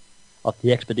column of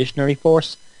the expeditionary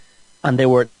force, and they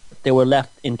were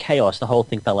left in chaos. The whole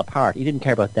thing fell apart. He didn't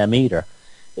care about them either.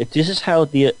 This is how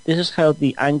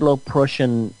the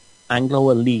Anglo-Prussian,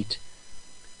 Anglo-elite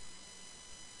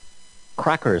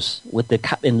crackers with the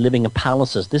captain living in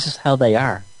palaces. This is how they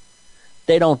are.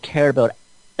 They don't care about.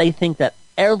 They think that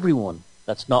everyone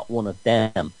that's not one of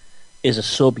them is a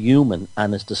subhuman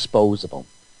and is disposable.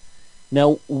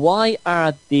 Now, why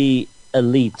are the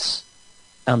elites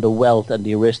and the wealth and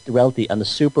the wealthy and the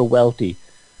super wealthy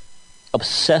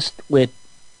obsessed with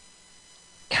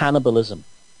cannibalism?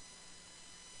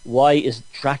 Why is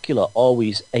Dracula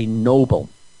always a noble?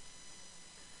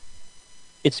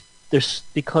 It's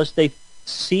because they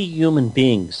see human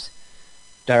beings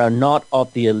that are not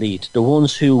of the elite, the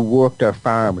ones who work their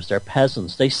farms, their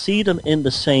peasants. They see them in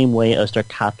the same way as their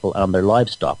cattle and their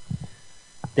livestock.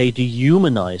 They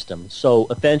dehumanize them. So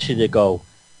eventually they go,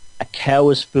 a cow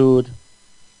is food,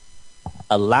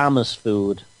 a lamb is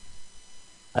food,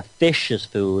 a fish is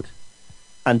food,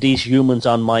 and these humans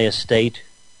on my estate,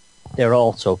 they're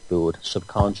also food,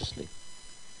 subconsciously.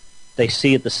 They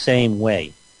see it the same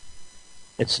way.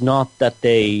 It's not that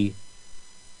they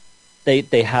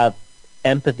have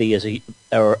empathy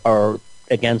or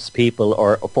against people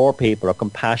or for people or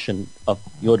compassion of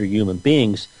the other human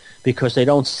beings, because they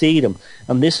don't see them.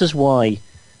 And this is why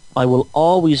I will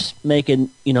always make it,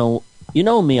 you know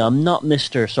me, I'm not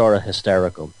Mr. sort of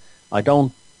hysterical. I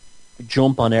don't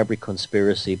jump on every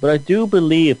conspiracy, but I do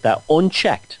believe that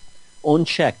unchecked,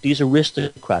 these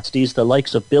aristocrats, the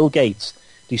likes of Bill Gates,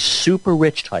 these super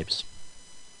rich types,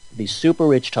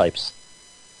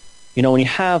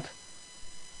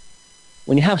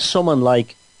 when you have someone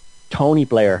like Tony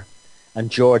Blair and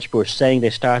George Bush saying they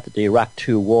started the Iraq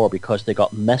II war because they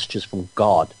got messages from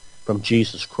God, from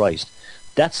Jesus Christ.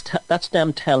 That's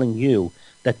them telling you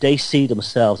that they see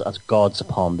themselves as gods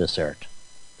upon this earth.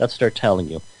 That's what they're telling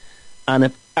you. And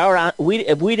if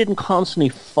we didn't constantly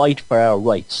fight for our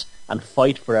rights and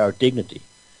fight for our dignity,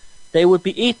 they would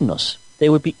be eating us. They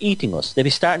would be eating us. They'd be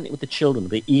starting with the children.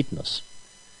 They'd be eating us.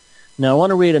 Now, I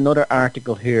want to read another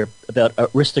article here about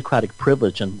aristocratic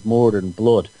privilege and murder and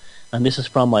blood. And this is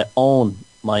from my own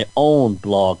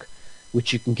blog,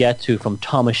 which you can get to from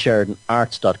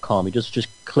thomassheridanarts.com. You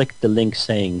just click the link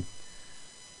saying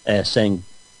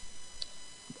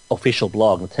official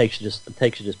blog, and it takes you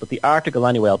just. But the article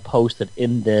anyway, I'll post it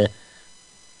in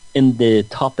the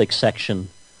topic section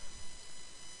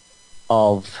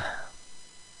of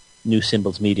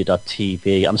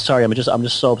newsymbolsmedia.tv. I'm sorry, I'm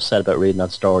just so upset about reading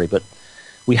that story, but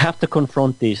we have to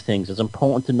confront these things. It's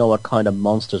important to know what kind of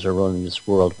monsters are running this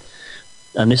world.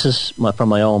 And this is from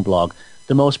my own blog.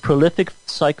 The most prolific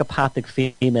psychopathic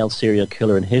female serial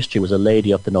killer in history was a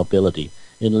lady of the nobility.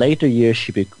 In later years,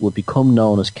 she would become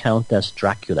known as Countess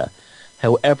Dracula.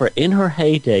 However, in her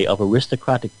heyday of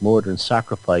aristocratic murder and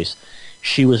sacrifice,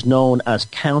 she was known as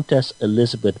Countess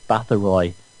Elizabeth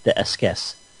Bathory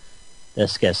d'Esquest,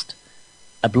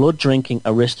 a blood-drinking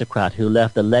aristocrat who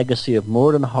left a legacy of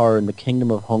murder and horror in the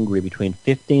Kingdom of Hungary between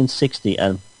 1560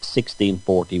 and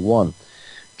 1641.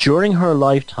 During her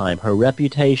lifetime, her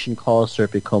reputation caused her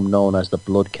to become known as the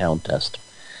Blood Countess.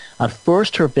 At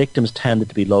first, her victims tended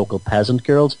to be local peasant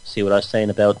girls. See what I was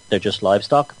saying about they're just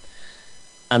livestock?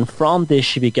 And from this,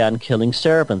 she began killing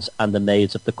servants and the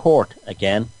maids of the court.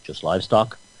 Again, just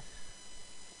livestock.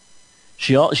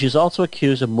 She is also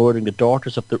accused of murdering the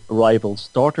daughters of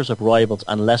rivals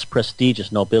and less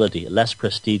prestigious nobility. Less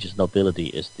prestigious nobility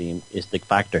is the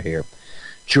factor here.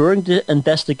 During the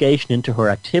investigation into her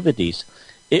activities,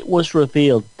 it was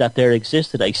revealed that there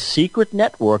existed a secret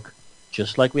network,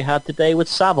 just like we had today with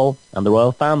Savile and the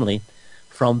royal family,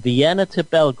 from Vienna to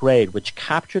Belgrade, which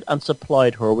captured and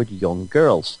supplied her with young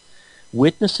girls.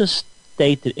 Witnesses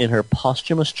stated in her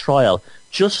posthumous trial,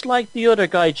 just like the other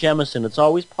guy, Jemison, it's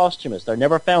always posthumous. They're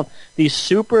never found. These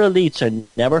super elites are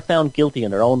never found guilty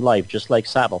in their own life, just like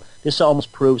Savile. This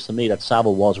almost proves to me that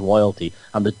Savile was royalty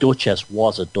and the Duchess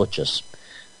was a duchess.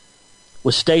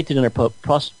 Was stated in her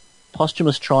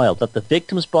posthumous trial that the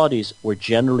victims' bodies were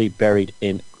generally buried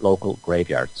in local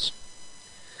graveyards.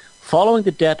 Following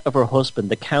the death of her husband,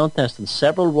 the Countess and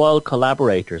several royal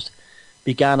collaborators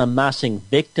began amassing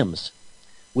victims,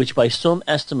 which by some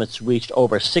estimates reached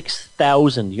over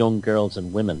 6,000 young girls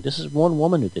and women. This is one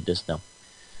woman who did this now.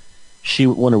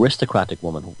 One aristocratic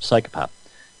woman, psychopath.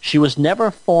 She was never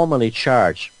formally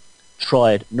charged,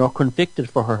 tried, nor convicted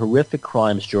for her horrific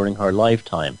crimes during her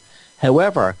lifetime.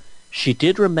 However, she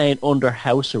did remain under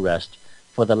house arrest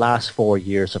for the last 4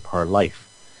 years of her life.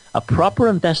 A proper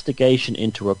investigation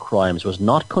into her crimes was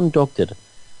not conducted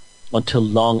until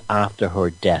long after her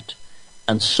death,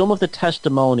 and some of the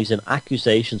testimonies and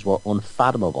accusations were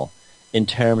unfathomable in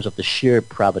terms of the sheer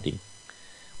pravity,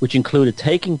 which included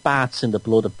taking baths in the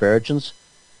blood of virgins.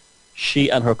 She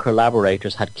and her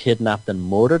collaborators had kidnapped and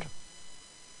murdered.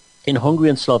 In Hungary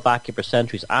and Slovakia for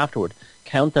centuries afterward,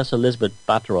 Countess Elizabeth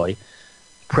Bathory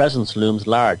presence looms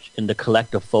large in the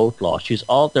collective folklore.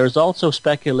 There is also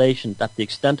speculation that the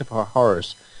extent of her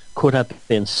horrors could have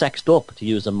been sexed up, to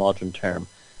use a modern term,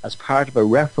 as part of a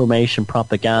Reformation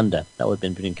propaganda that would have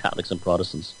been between Catholics and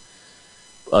Protestants.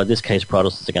 In this case,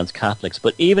 Protestants against Catholics.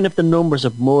 But even if the numbers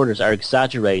of murders are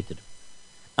exaggerated,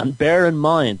 and bear in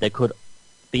mind they could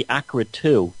be accurate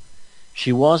too,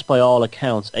 she was by all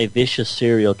accounts a vicious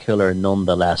serial killer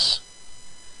nonetheless.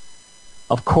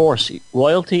 Of course,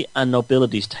 royalty and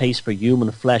nobility's taste for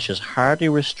human flesh is hardly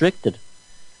restricted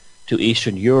to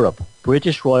Eastern Europe.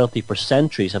 British royalty for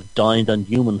centuries have dined on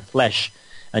human flesh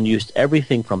and used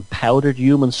everything from powdered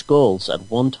human skulls. At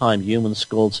one time, human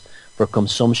skulls for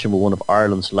consumption were one of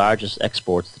Ireland's largest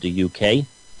exports to the UK,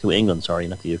 to England, sorry,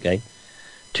 not the UK,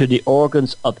 to the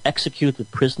organs of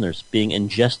executed prisoners being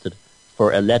ingested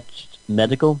for alleged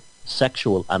medical,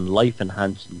 sexual and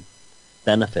life-enhancing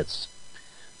benefits.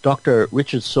 Dr.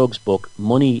 Richard Suggs' book,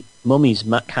 Mummies,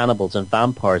 Cannibals and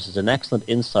Vampires, is an excellent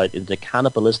insight into the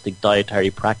cannibalistic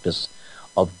dietary practice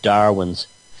of Darwin's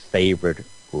favoured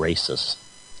races.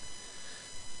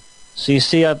 So you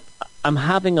see, I'm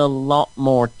having a lot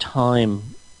more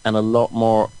time and a lot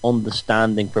more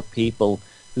understanding for people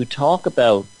who talk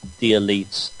about the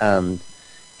elites and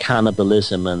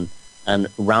cannibalism and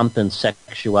rampant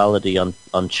sexuality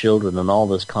on children and all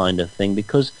this kind of thing,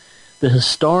 because the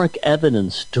historic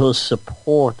evidence does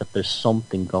support that there's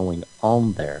something going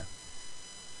on there.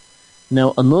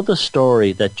 Now, another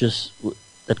story that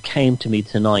came to me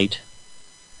tonight,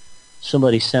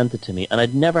 somebody sent it to me, and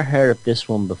I'd never heard of this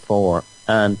one before,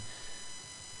 and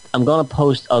I'll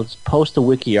post a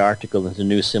wiki article into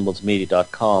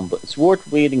newsymbolsmedia.com, but it's worth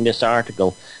reading this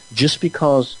article just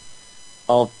because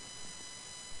of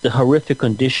the horrific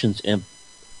conditions in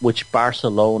which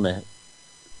Barcelona,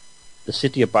 the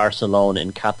city of Barcelona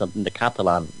in the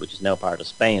Catalan, which is now part of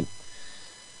Spain,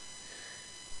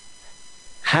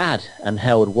 had, and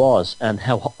how it was, and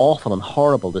how awful and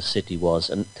horrible the city was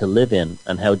and to live in,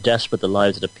 and how desperate the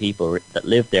lives of the people that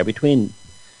lived there between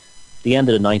the end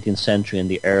of the 19th century and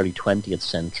the early 20th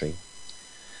century.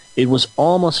 It was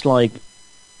almost like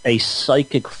a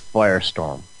psychic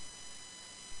firestorm.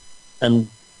 And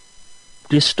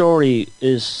this story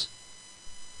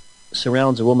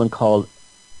surrounds a woman called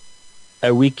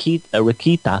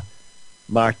Enriqueta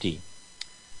Martí.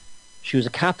 She was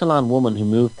a Catalan woman who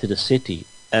moved to the city,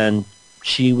 and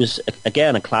she was,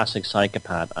 again, a classic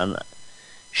psychopath, and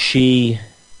she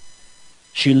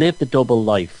lived a double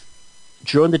life.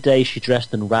 During the day, she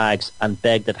dressed in rags and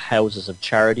begged at houses of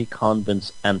charity,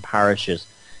 convents and parishes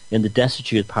in the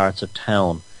destitute parts of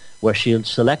town, where she had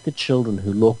selected children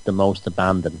who looked the most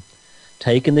abandoned.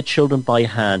 Taking the children by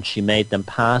hand, she made them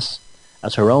pass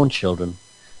as her own children.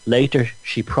 Later,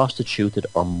 she prostituted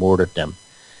or murdered them.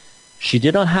 She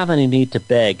did not have any need to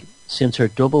beg, since her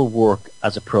double work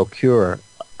as a procurer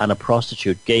and a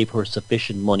prostitute gave her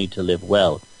sufficient money to live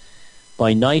well.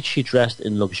 By night she dressed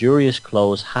in luxurious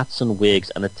clothes, hats and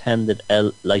wigs, and attended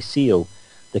El Liceo,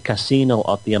 the casino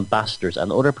of the ambassadors,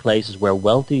 and other places where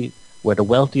the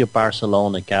wealthy of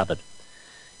Barcelona gathered.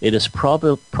 It is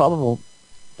probable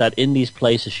that in these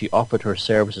places she offered her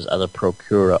services as a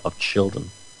procurer of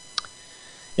children.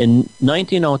 In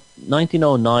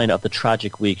 1909 of the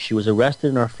tragic week, she was arrested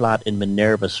in her flat in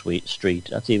Minerva Street.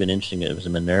 That's even interesting, it was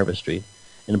in Minerva Street,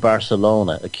 in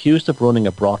Barcelona, accused of running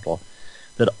a brothel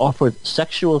that offered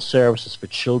sexual services for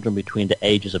children between the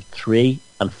ages of 3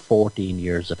 and 14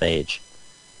 years of age.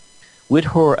 With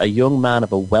her, a young man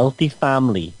of a wealthy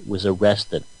family was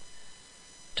arrested.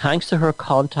 Thanks to her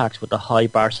contacts with the high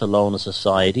Barcelona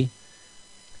society,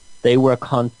 they were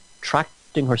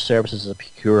contracting her services as a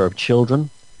procurer of children.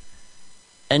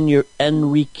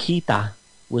 Enriqueta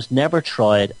was never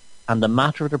tried, and the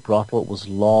matter of the brothel was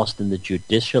lost in the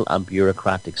judicial and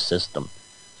bureaucratic system.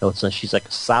 So she's like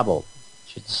a savile.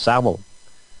 She's the savile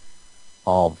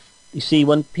of... You see,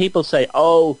 when people say, a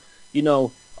lot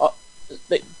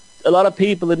of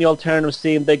people in the alternative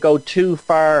scene, they go too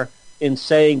far in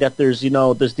saying that there's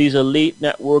these elite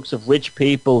networks of rich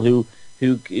people who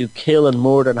kill and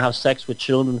murder and have sex with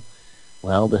children.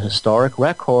 Well, the historic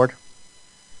record.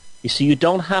 You see, you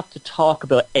don't have to talk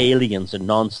about aliens and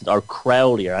nonsense or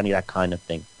Crowley or any of that kind of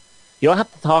thing. You don't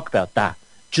have to talk about that.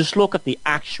 Just look at the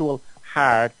actual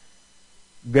hard,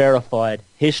 verified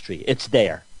history. It's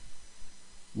there.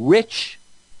 Rich,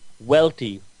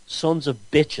 wealthy sons of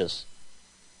bitches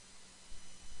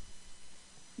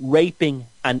raping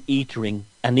and eating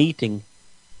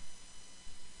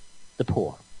the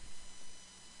poor.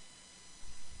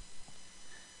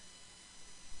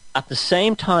 At the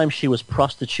same time she was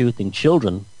prostituting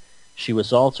children, she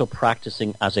was also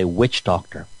practicing as a witch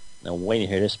doctor. Now wait till you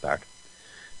hear this part.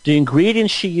 The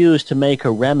ingredients she used to make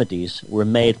her remedies were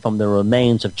made from the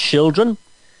remains of children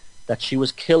that she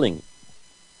was killing,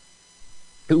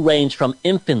 who ranged from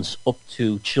infants up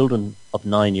to children of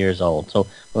 9 years old. So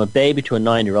from a baby to a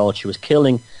 9-year-old, she was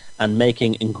killing and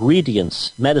making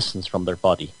ingredients, medicines from their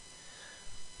body.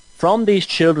 From these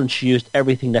children she used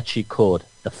everything that she could,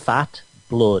 the fat,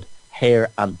 blood, hair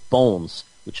and bones,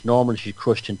 which normally she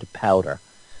crushed into powder.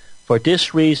 For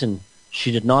this reason,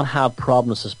 she did not have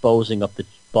problems disposing of the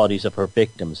bodies of her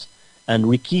victims, and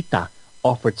Enriqueta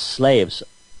offered salves,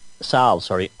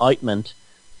 ointment,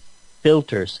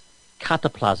 filters,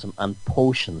 cataplasm and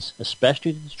potions,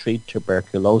 especially to treat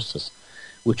tuberculosis,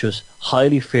 which was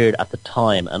highly feared at the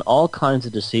time, and all kinds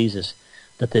of diseases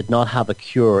that did not have a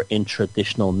cure in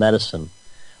traditional medicine.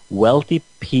 Wealthy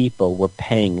people were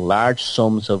paying large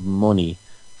sums of money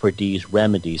for these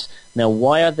remedies. Now,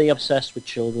 why are they obsessed with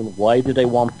children? Why do they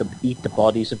want to eat the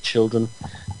bodies of children?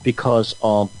 Because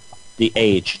of the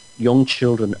age. Young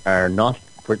children are not...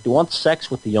 They want sex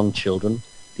with the young children,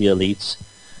 the elites,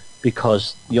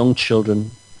 because young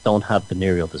children don't have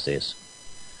venereal disease.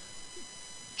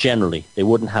 Generally, they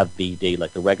wouldn't have VD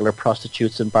like the regular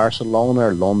prostitutes in Barcelona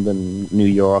or London, New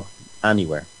York,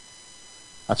 anywhere.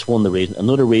 That's one of the reasons.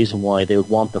 Another reason why they would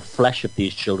want the flesh of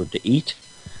these children to eat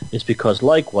is because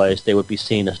likewise they would be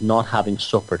seen as not having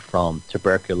suffered from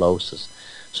tuberculosis.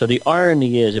 So the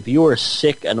irony is, if you were a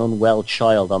sick and unwell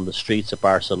child on the streets of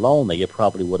Barcelona, you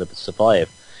probably would have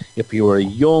survived. If you were a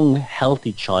young,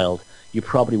 healthy child, you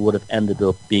probably would have ended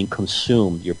up being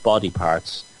consumed, your body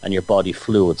parts and your body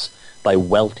fluids, by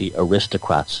wealthy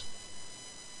aristocrats.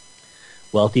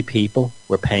 Wealthy people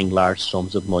were paying large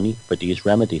sums of money for these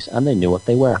remedies, and they knew what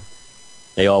they were.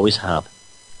 They always have.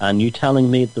 And you telling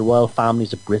me that the royal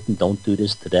families of Britain don't do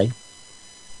this today?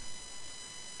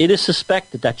 It is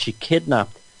suspected that she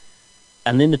kidnapped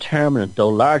an indeterminate, though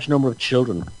large number of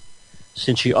children.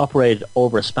 Since she operated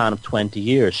over a span of 20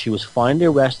 years, she was finally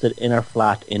arrested in her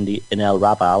flat in El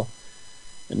Raval,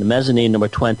 in the mezzanine number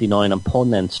 29 on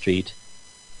Ponent Street,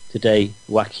 today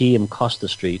Joaquim Costa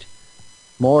Street.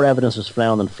 More evidence was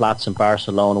found in flats in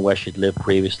Barcelona where she'd lived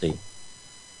previously.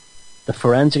 The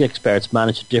forensic experts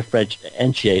managed to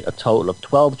differentiate a total of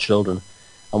 12 children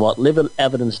and what little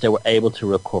evidence they were able to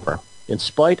recover. In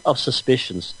spite of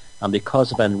suspicions, and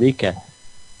because of Enrique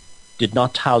did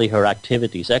not tally her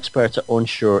activities, experts are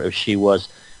unsure if she was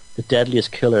the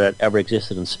deadliest killer that ever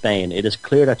existed in Spain. It is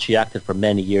clear that she acted for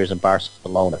many years in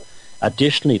Barcelona.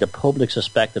 Additionally, the public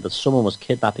suspected that someone was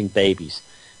kidnapping babies.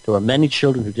 There were many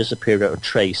children who disappeared without a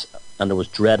trace, and there was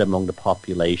dread among the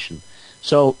population.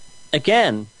 So,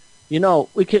 again, you know,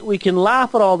 we can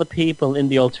laugh at all the people in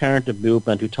the alternative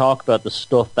movement who talk about the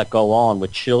stuff that go on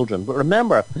with children. But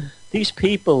remember, these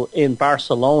people in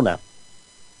Barcelona,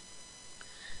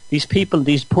 these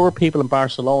poor people in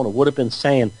Barcelona would have been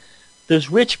saying, there's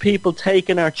rich people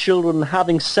taking our children and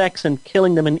having sex and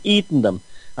killing them and eating them.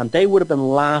 And they would have been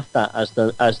laughed at as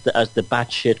the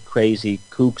batshit crazy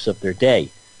kooks of their day.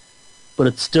 But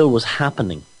it still was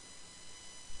happening.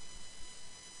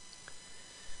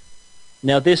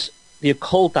 Now the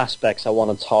occult aspects I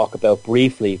want to talk about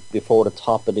briefly before the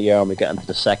top of the hour and we get into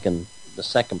the second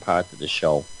part of the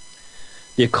show.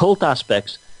 The occult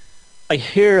aspects, I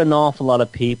hear an awful lot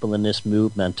of people in this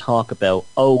movement talk about,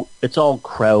 oh, it's all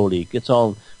Crowley.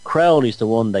 Crowley's the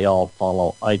one they all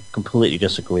follow. I completely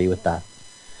disagree with that.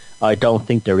 I don't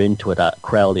think they're into it at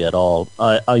Crowley at all.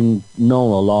 I know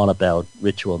a lot about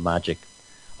ritual magic.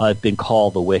 I've been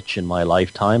called a witch in my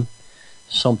lifetime,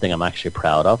 something I'm actually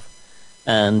proud of.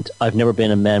 And I've never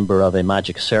been a member of a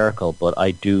magic circle, but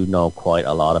I do know quite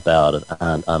a lot about it.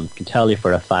 And I can tell you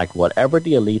for a fact, whatever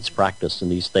the elites practice in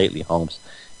these stately homes,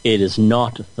 it is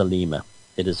not Thelema.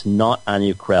 It is not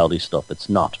any Crowley stuff. It's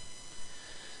not.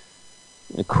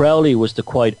 Crowley was the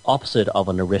quite opposite of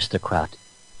an aristocrat.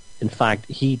 In fact,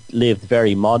 he lived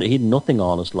very modest. He had nothing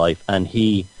on his life, and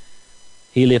he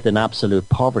lived in absolute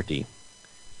poverty.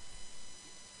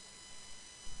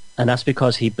 And that's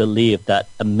because he believed that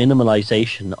a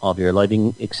minimalization of your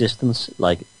living existence,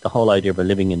 like the whole idea of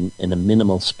living in a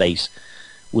minimal space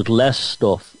with less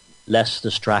stuff, less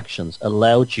distractions,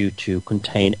 allowed you to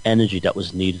contain energy that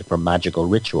was needed for magical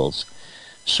rituals.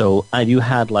 So, and you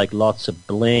had like lots of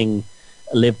bling,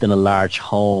 lived in a large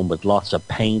home with lots of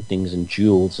paintings and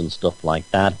jewels and stuff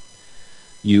like that.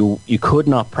 You could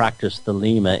not practice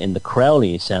Thelema in the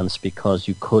Crowley sense because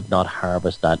you could not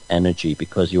harvest that energy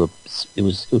because your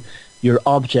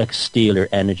objects steal your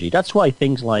energy. That's why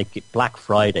things like Black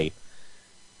Friday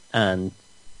and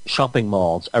shopping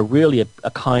malls are really a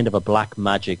kind of a black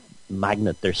magic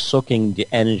magnet. They're sucking the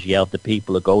energy out of the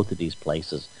people who go to these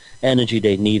places, energy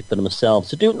they need for themselves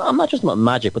to do. Not just about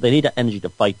magic, but they need that energy to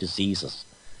fight diseases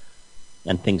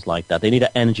and things like that. They need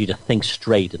that energy to think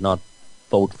straight and not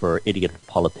vote for idiot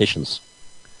politicians.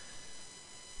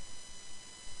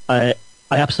 I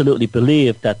absolutely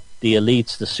believe that the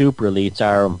elites, the super elites,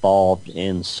 are involved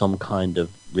in some kind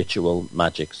of ritual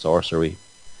magic, sorcery.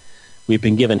 We've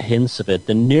been given hints of it.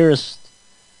 The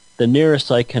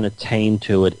nearest I can attain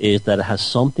to it is that it has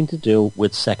something to do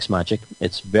with sex magic.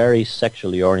 It's very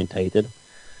sexually orientated,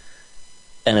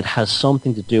 and it has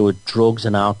something to do with drugs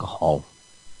and alcohol.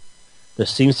 There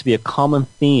seems to be a common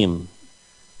theme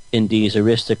in this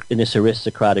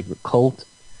aristocratic cult.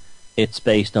 It's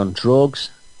based on drugs,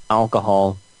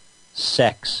 alcohol,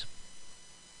 sex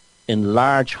in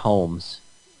large homes.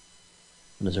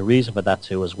 And there's a reason for that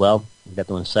too as well. We'll get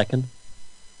to in a second.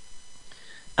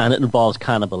 And it involves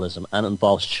cannibalism, and it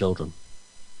involves children.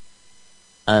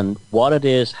 And what it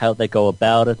is, how they go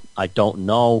about it, I don't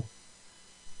know.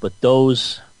 But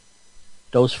those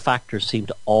factors seem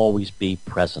to always be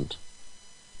present.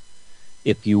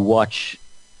 If you watch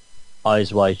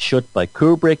Eyes Wide Shut by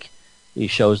Kubrick, he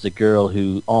shows the girl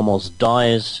who almost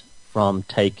dies from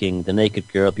taking the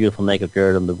beautiful naked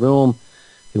girl in the room,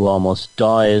 who almost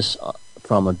dies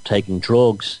from taking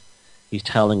drugs. He's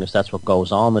telling us that's what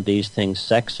goes on with these things: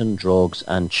 sex and drugs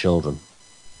and children.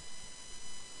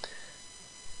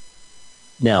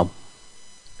 Now,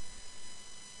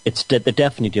 they're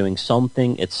definitely doing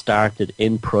something. It started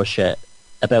in Prussia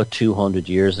about 200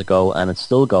 years ago, and it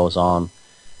still goes on.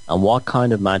 And what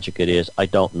kind of magic it is, I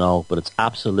don't know, but it's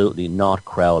absolutely not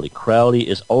Crowley. Crowley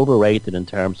is overrated in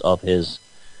terms of his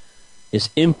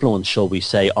influence, shall we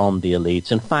say, on the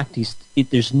elites. In fact,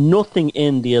 there's nothing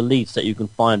in the elites that you can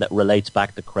find that relates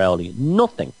back to Crowley.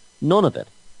 Nothing. None of it.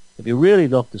 If you really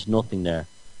look, there's nothing there.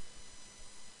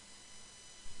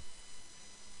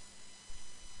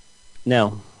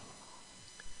 Now,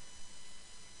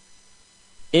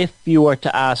 if you were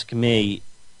to ask me,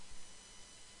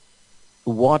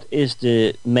 what is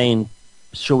the main,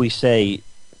 shall we say,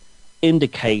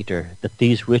 indicator that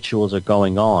these rituals are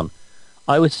going on,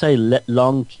 I would say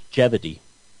longevity.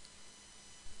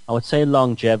 I would say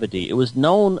longevity. It was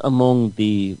known among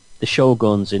the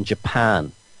shoguns in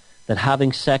Japan that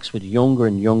having sex with younger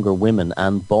and younger women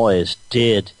and boys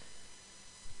did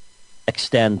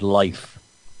extend life.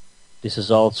 This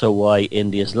is also why in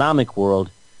the Islamic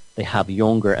world they have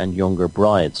younger and younger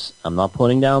brides. I'm not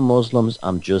putting down Muslims.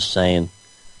 I'm just saying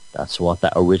that's what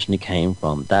that originally came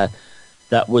from. That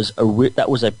was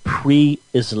a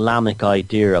pre-Islamic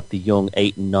idea of the young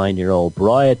 8 and 9-year-old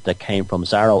bride that came from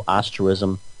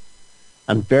Zoroastrianism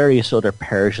and various other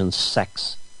Persian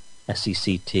sects,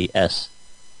 sects,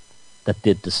 that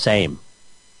did the same.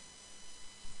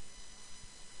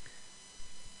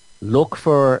 Look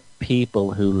for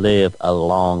people who live a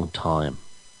long time,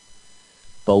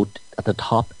 both at the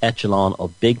top echelon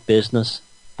of big business,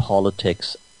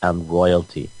 politics, and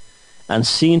royalty, and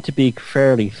seem to be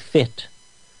fairly fit.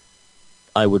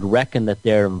 I would reckon that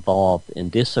they're involved in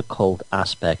this occult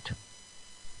aspect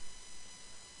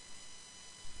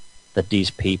that these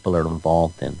people are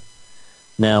involved in.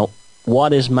 Now,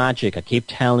 what is magic? I keep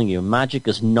telling you, magic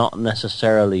is not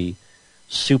necessarily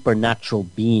supernatural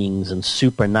beings and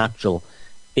supernatural.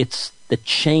 It's the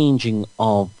changing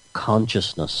of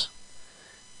consciousness.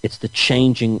 It's the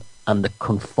changing and the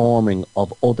conforming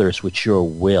of others with your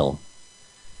will.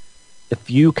 If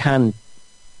you can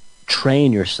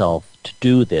train yourself to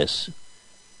do this,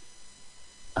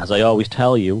 as I always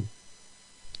tell you,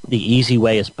 the easy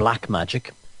way is black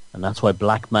magic, and that's why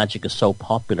black magic is so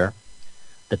popular.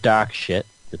 The dark shit,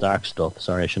 the dark stuff,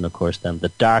 sorry I shouldn't have cursed them, the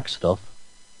dark stuff,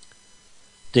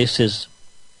 this is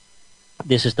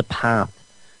the path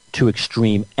to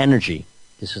extreme energy.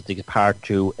 This is the part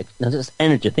to, now this is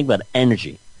energy, think about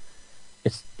energy.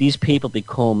 It's these people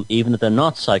become, even if they're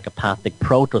not psychopathic,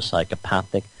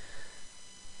 proto-psychopathic.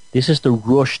 This is the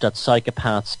rush that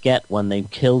psychopaths get when they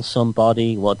kill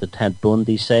somebody. What did Ted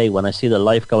Bundy say? When I see the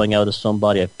life going out of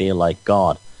somebody, I feel like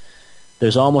God.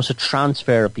 There's almost a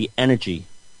transfer of the energy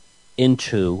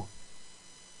into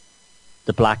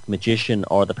the black magician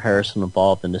or the person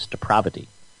involved in this depravity.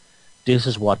 This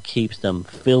is what keeps them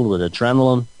filled with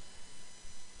adrenaline.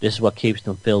 This is what keeps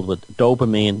them filled with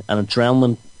dopamine, and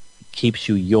adrenaline keeps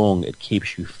you young, it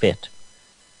keeps you fit.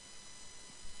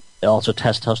 Also,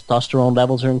 testosterone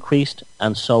levels are increased,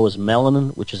 and so is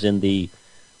melanin, which is in the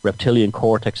reptilian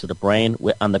cortex of the brain,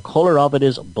 and the color of it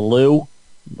is blue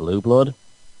blood,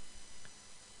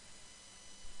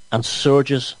 and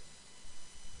surges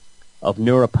of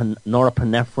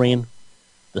norepinephrine,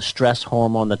 the stress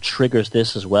hormone that triggers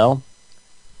this as well.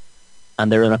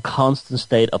 And they're in a constant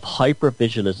state of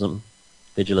hypervigilism,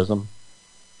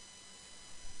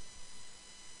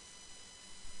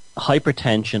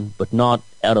 hypertension, but not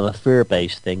out of a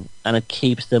fear-based thing, and it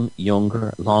keeps them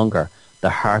younger, longer.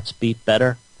 Their hearts beat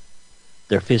better,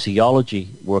 their physiology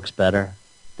works better,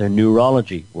 their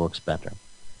neurology works better.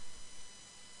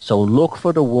 So look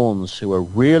for the ones who are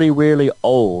really, really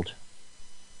old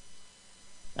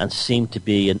and seem to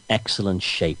be in excellent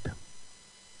shape.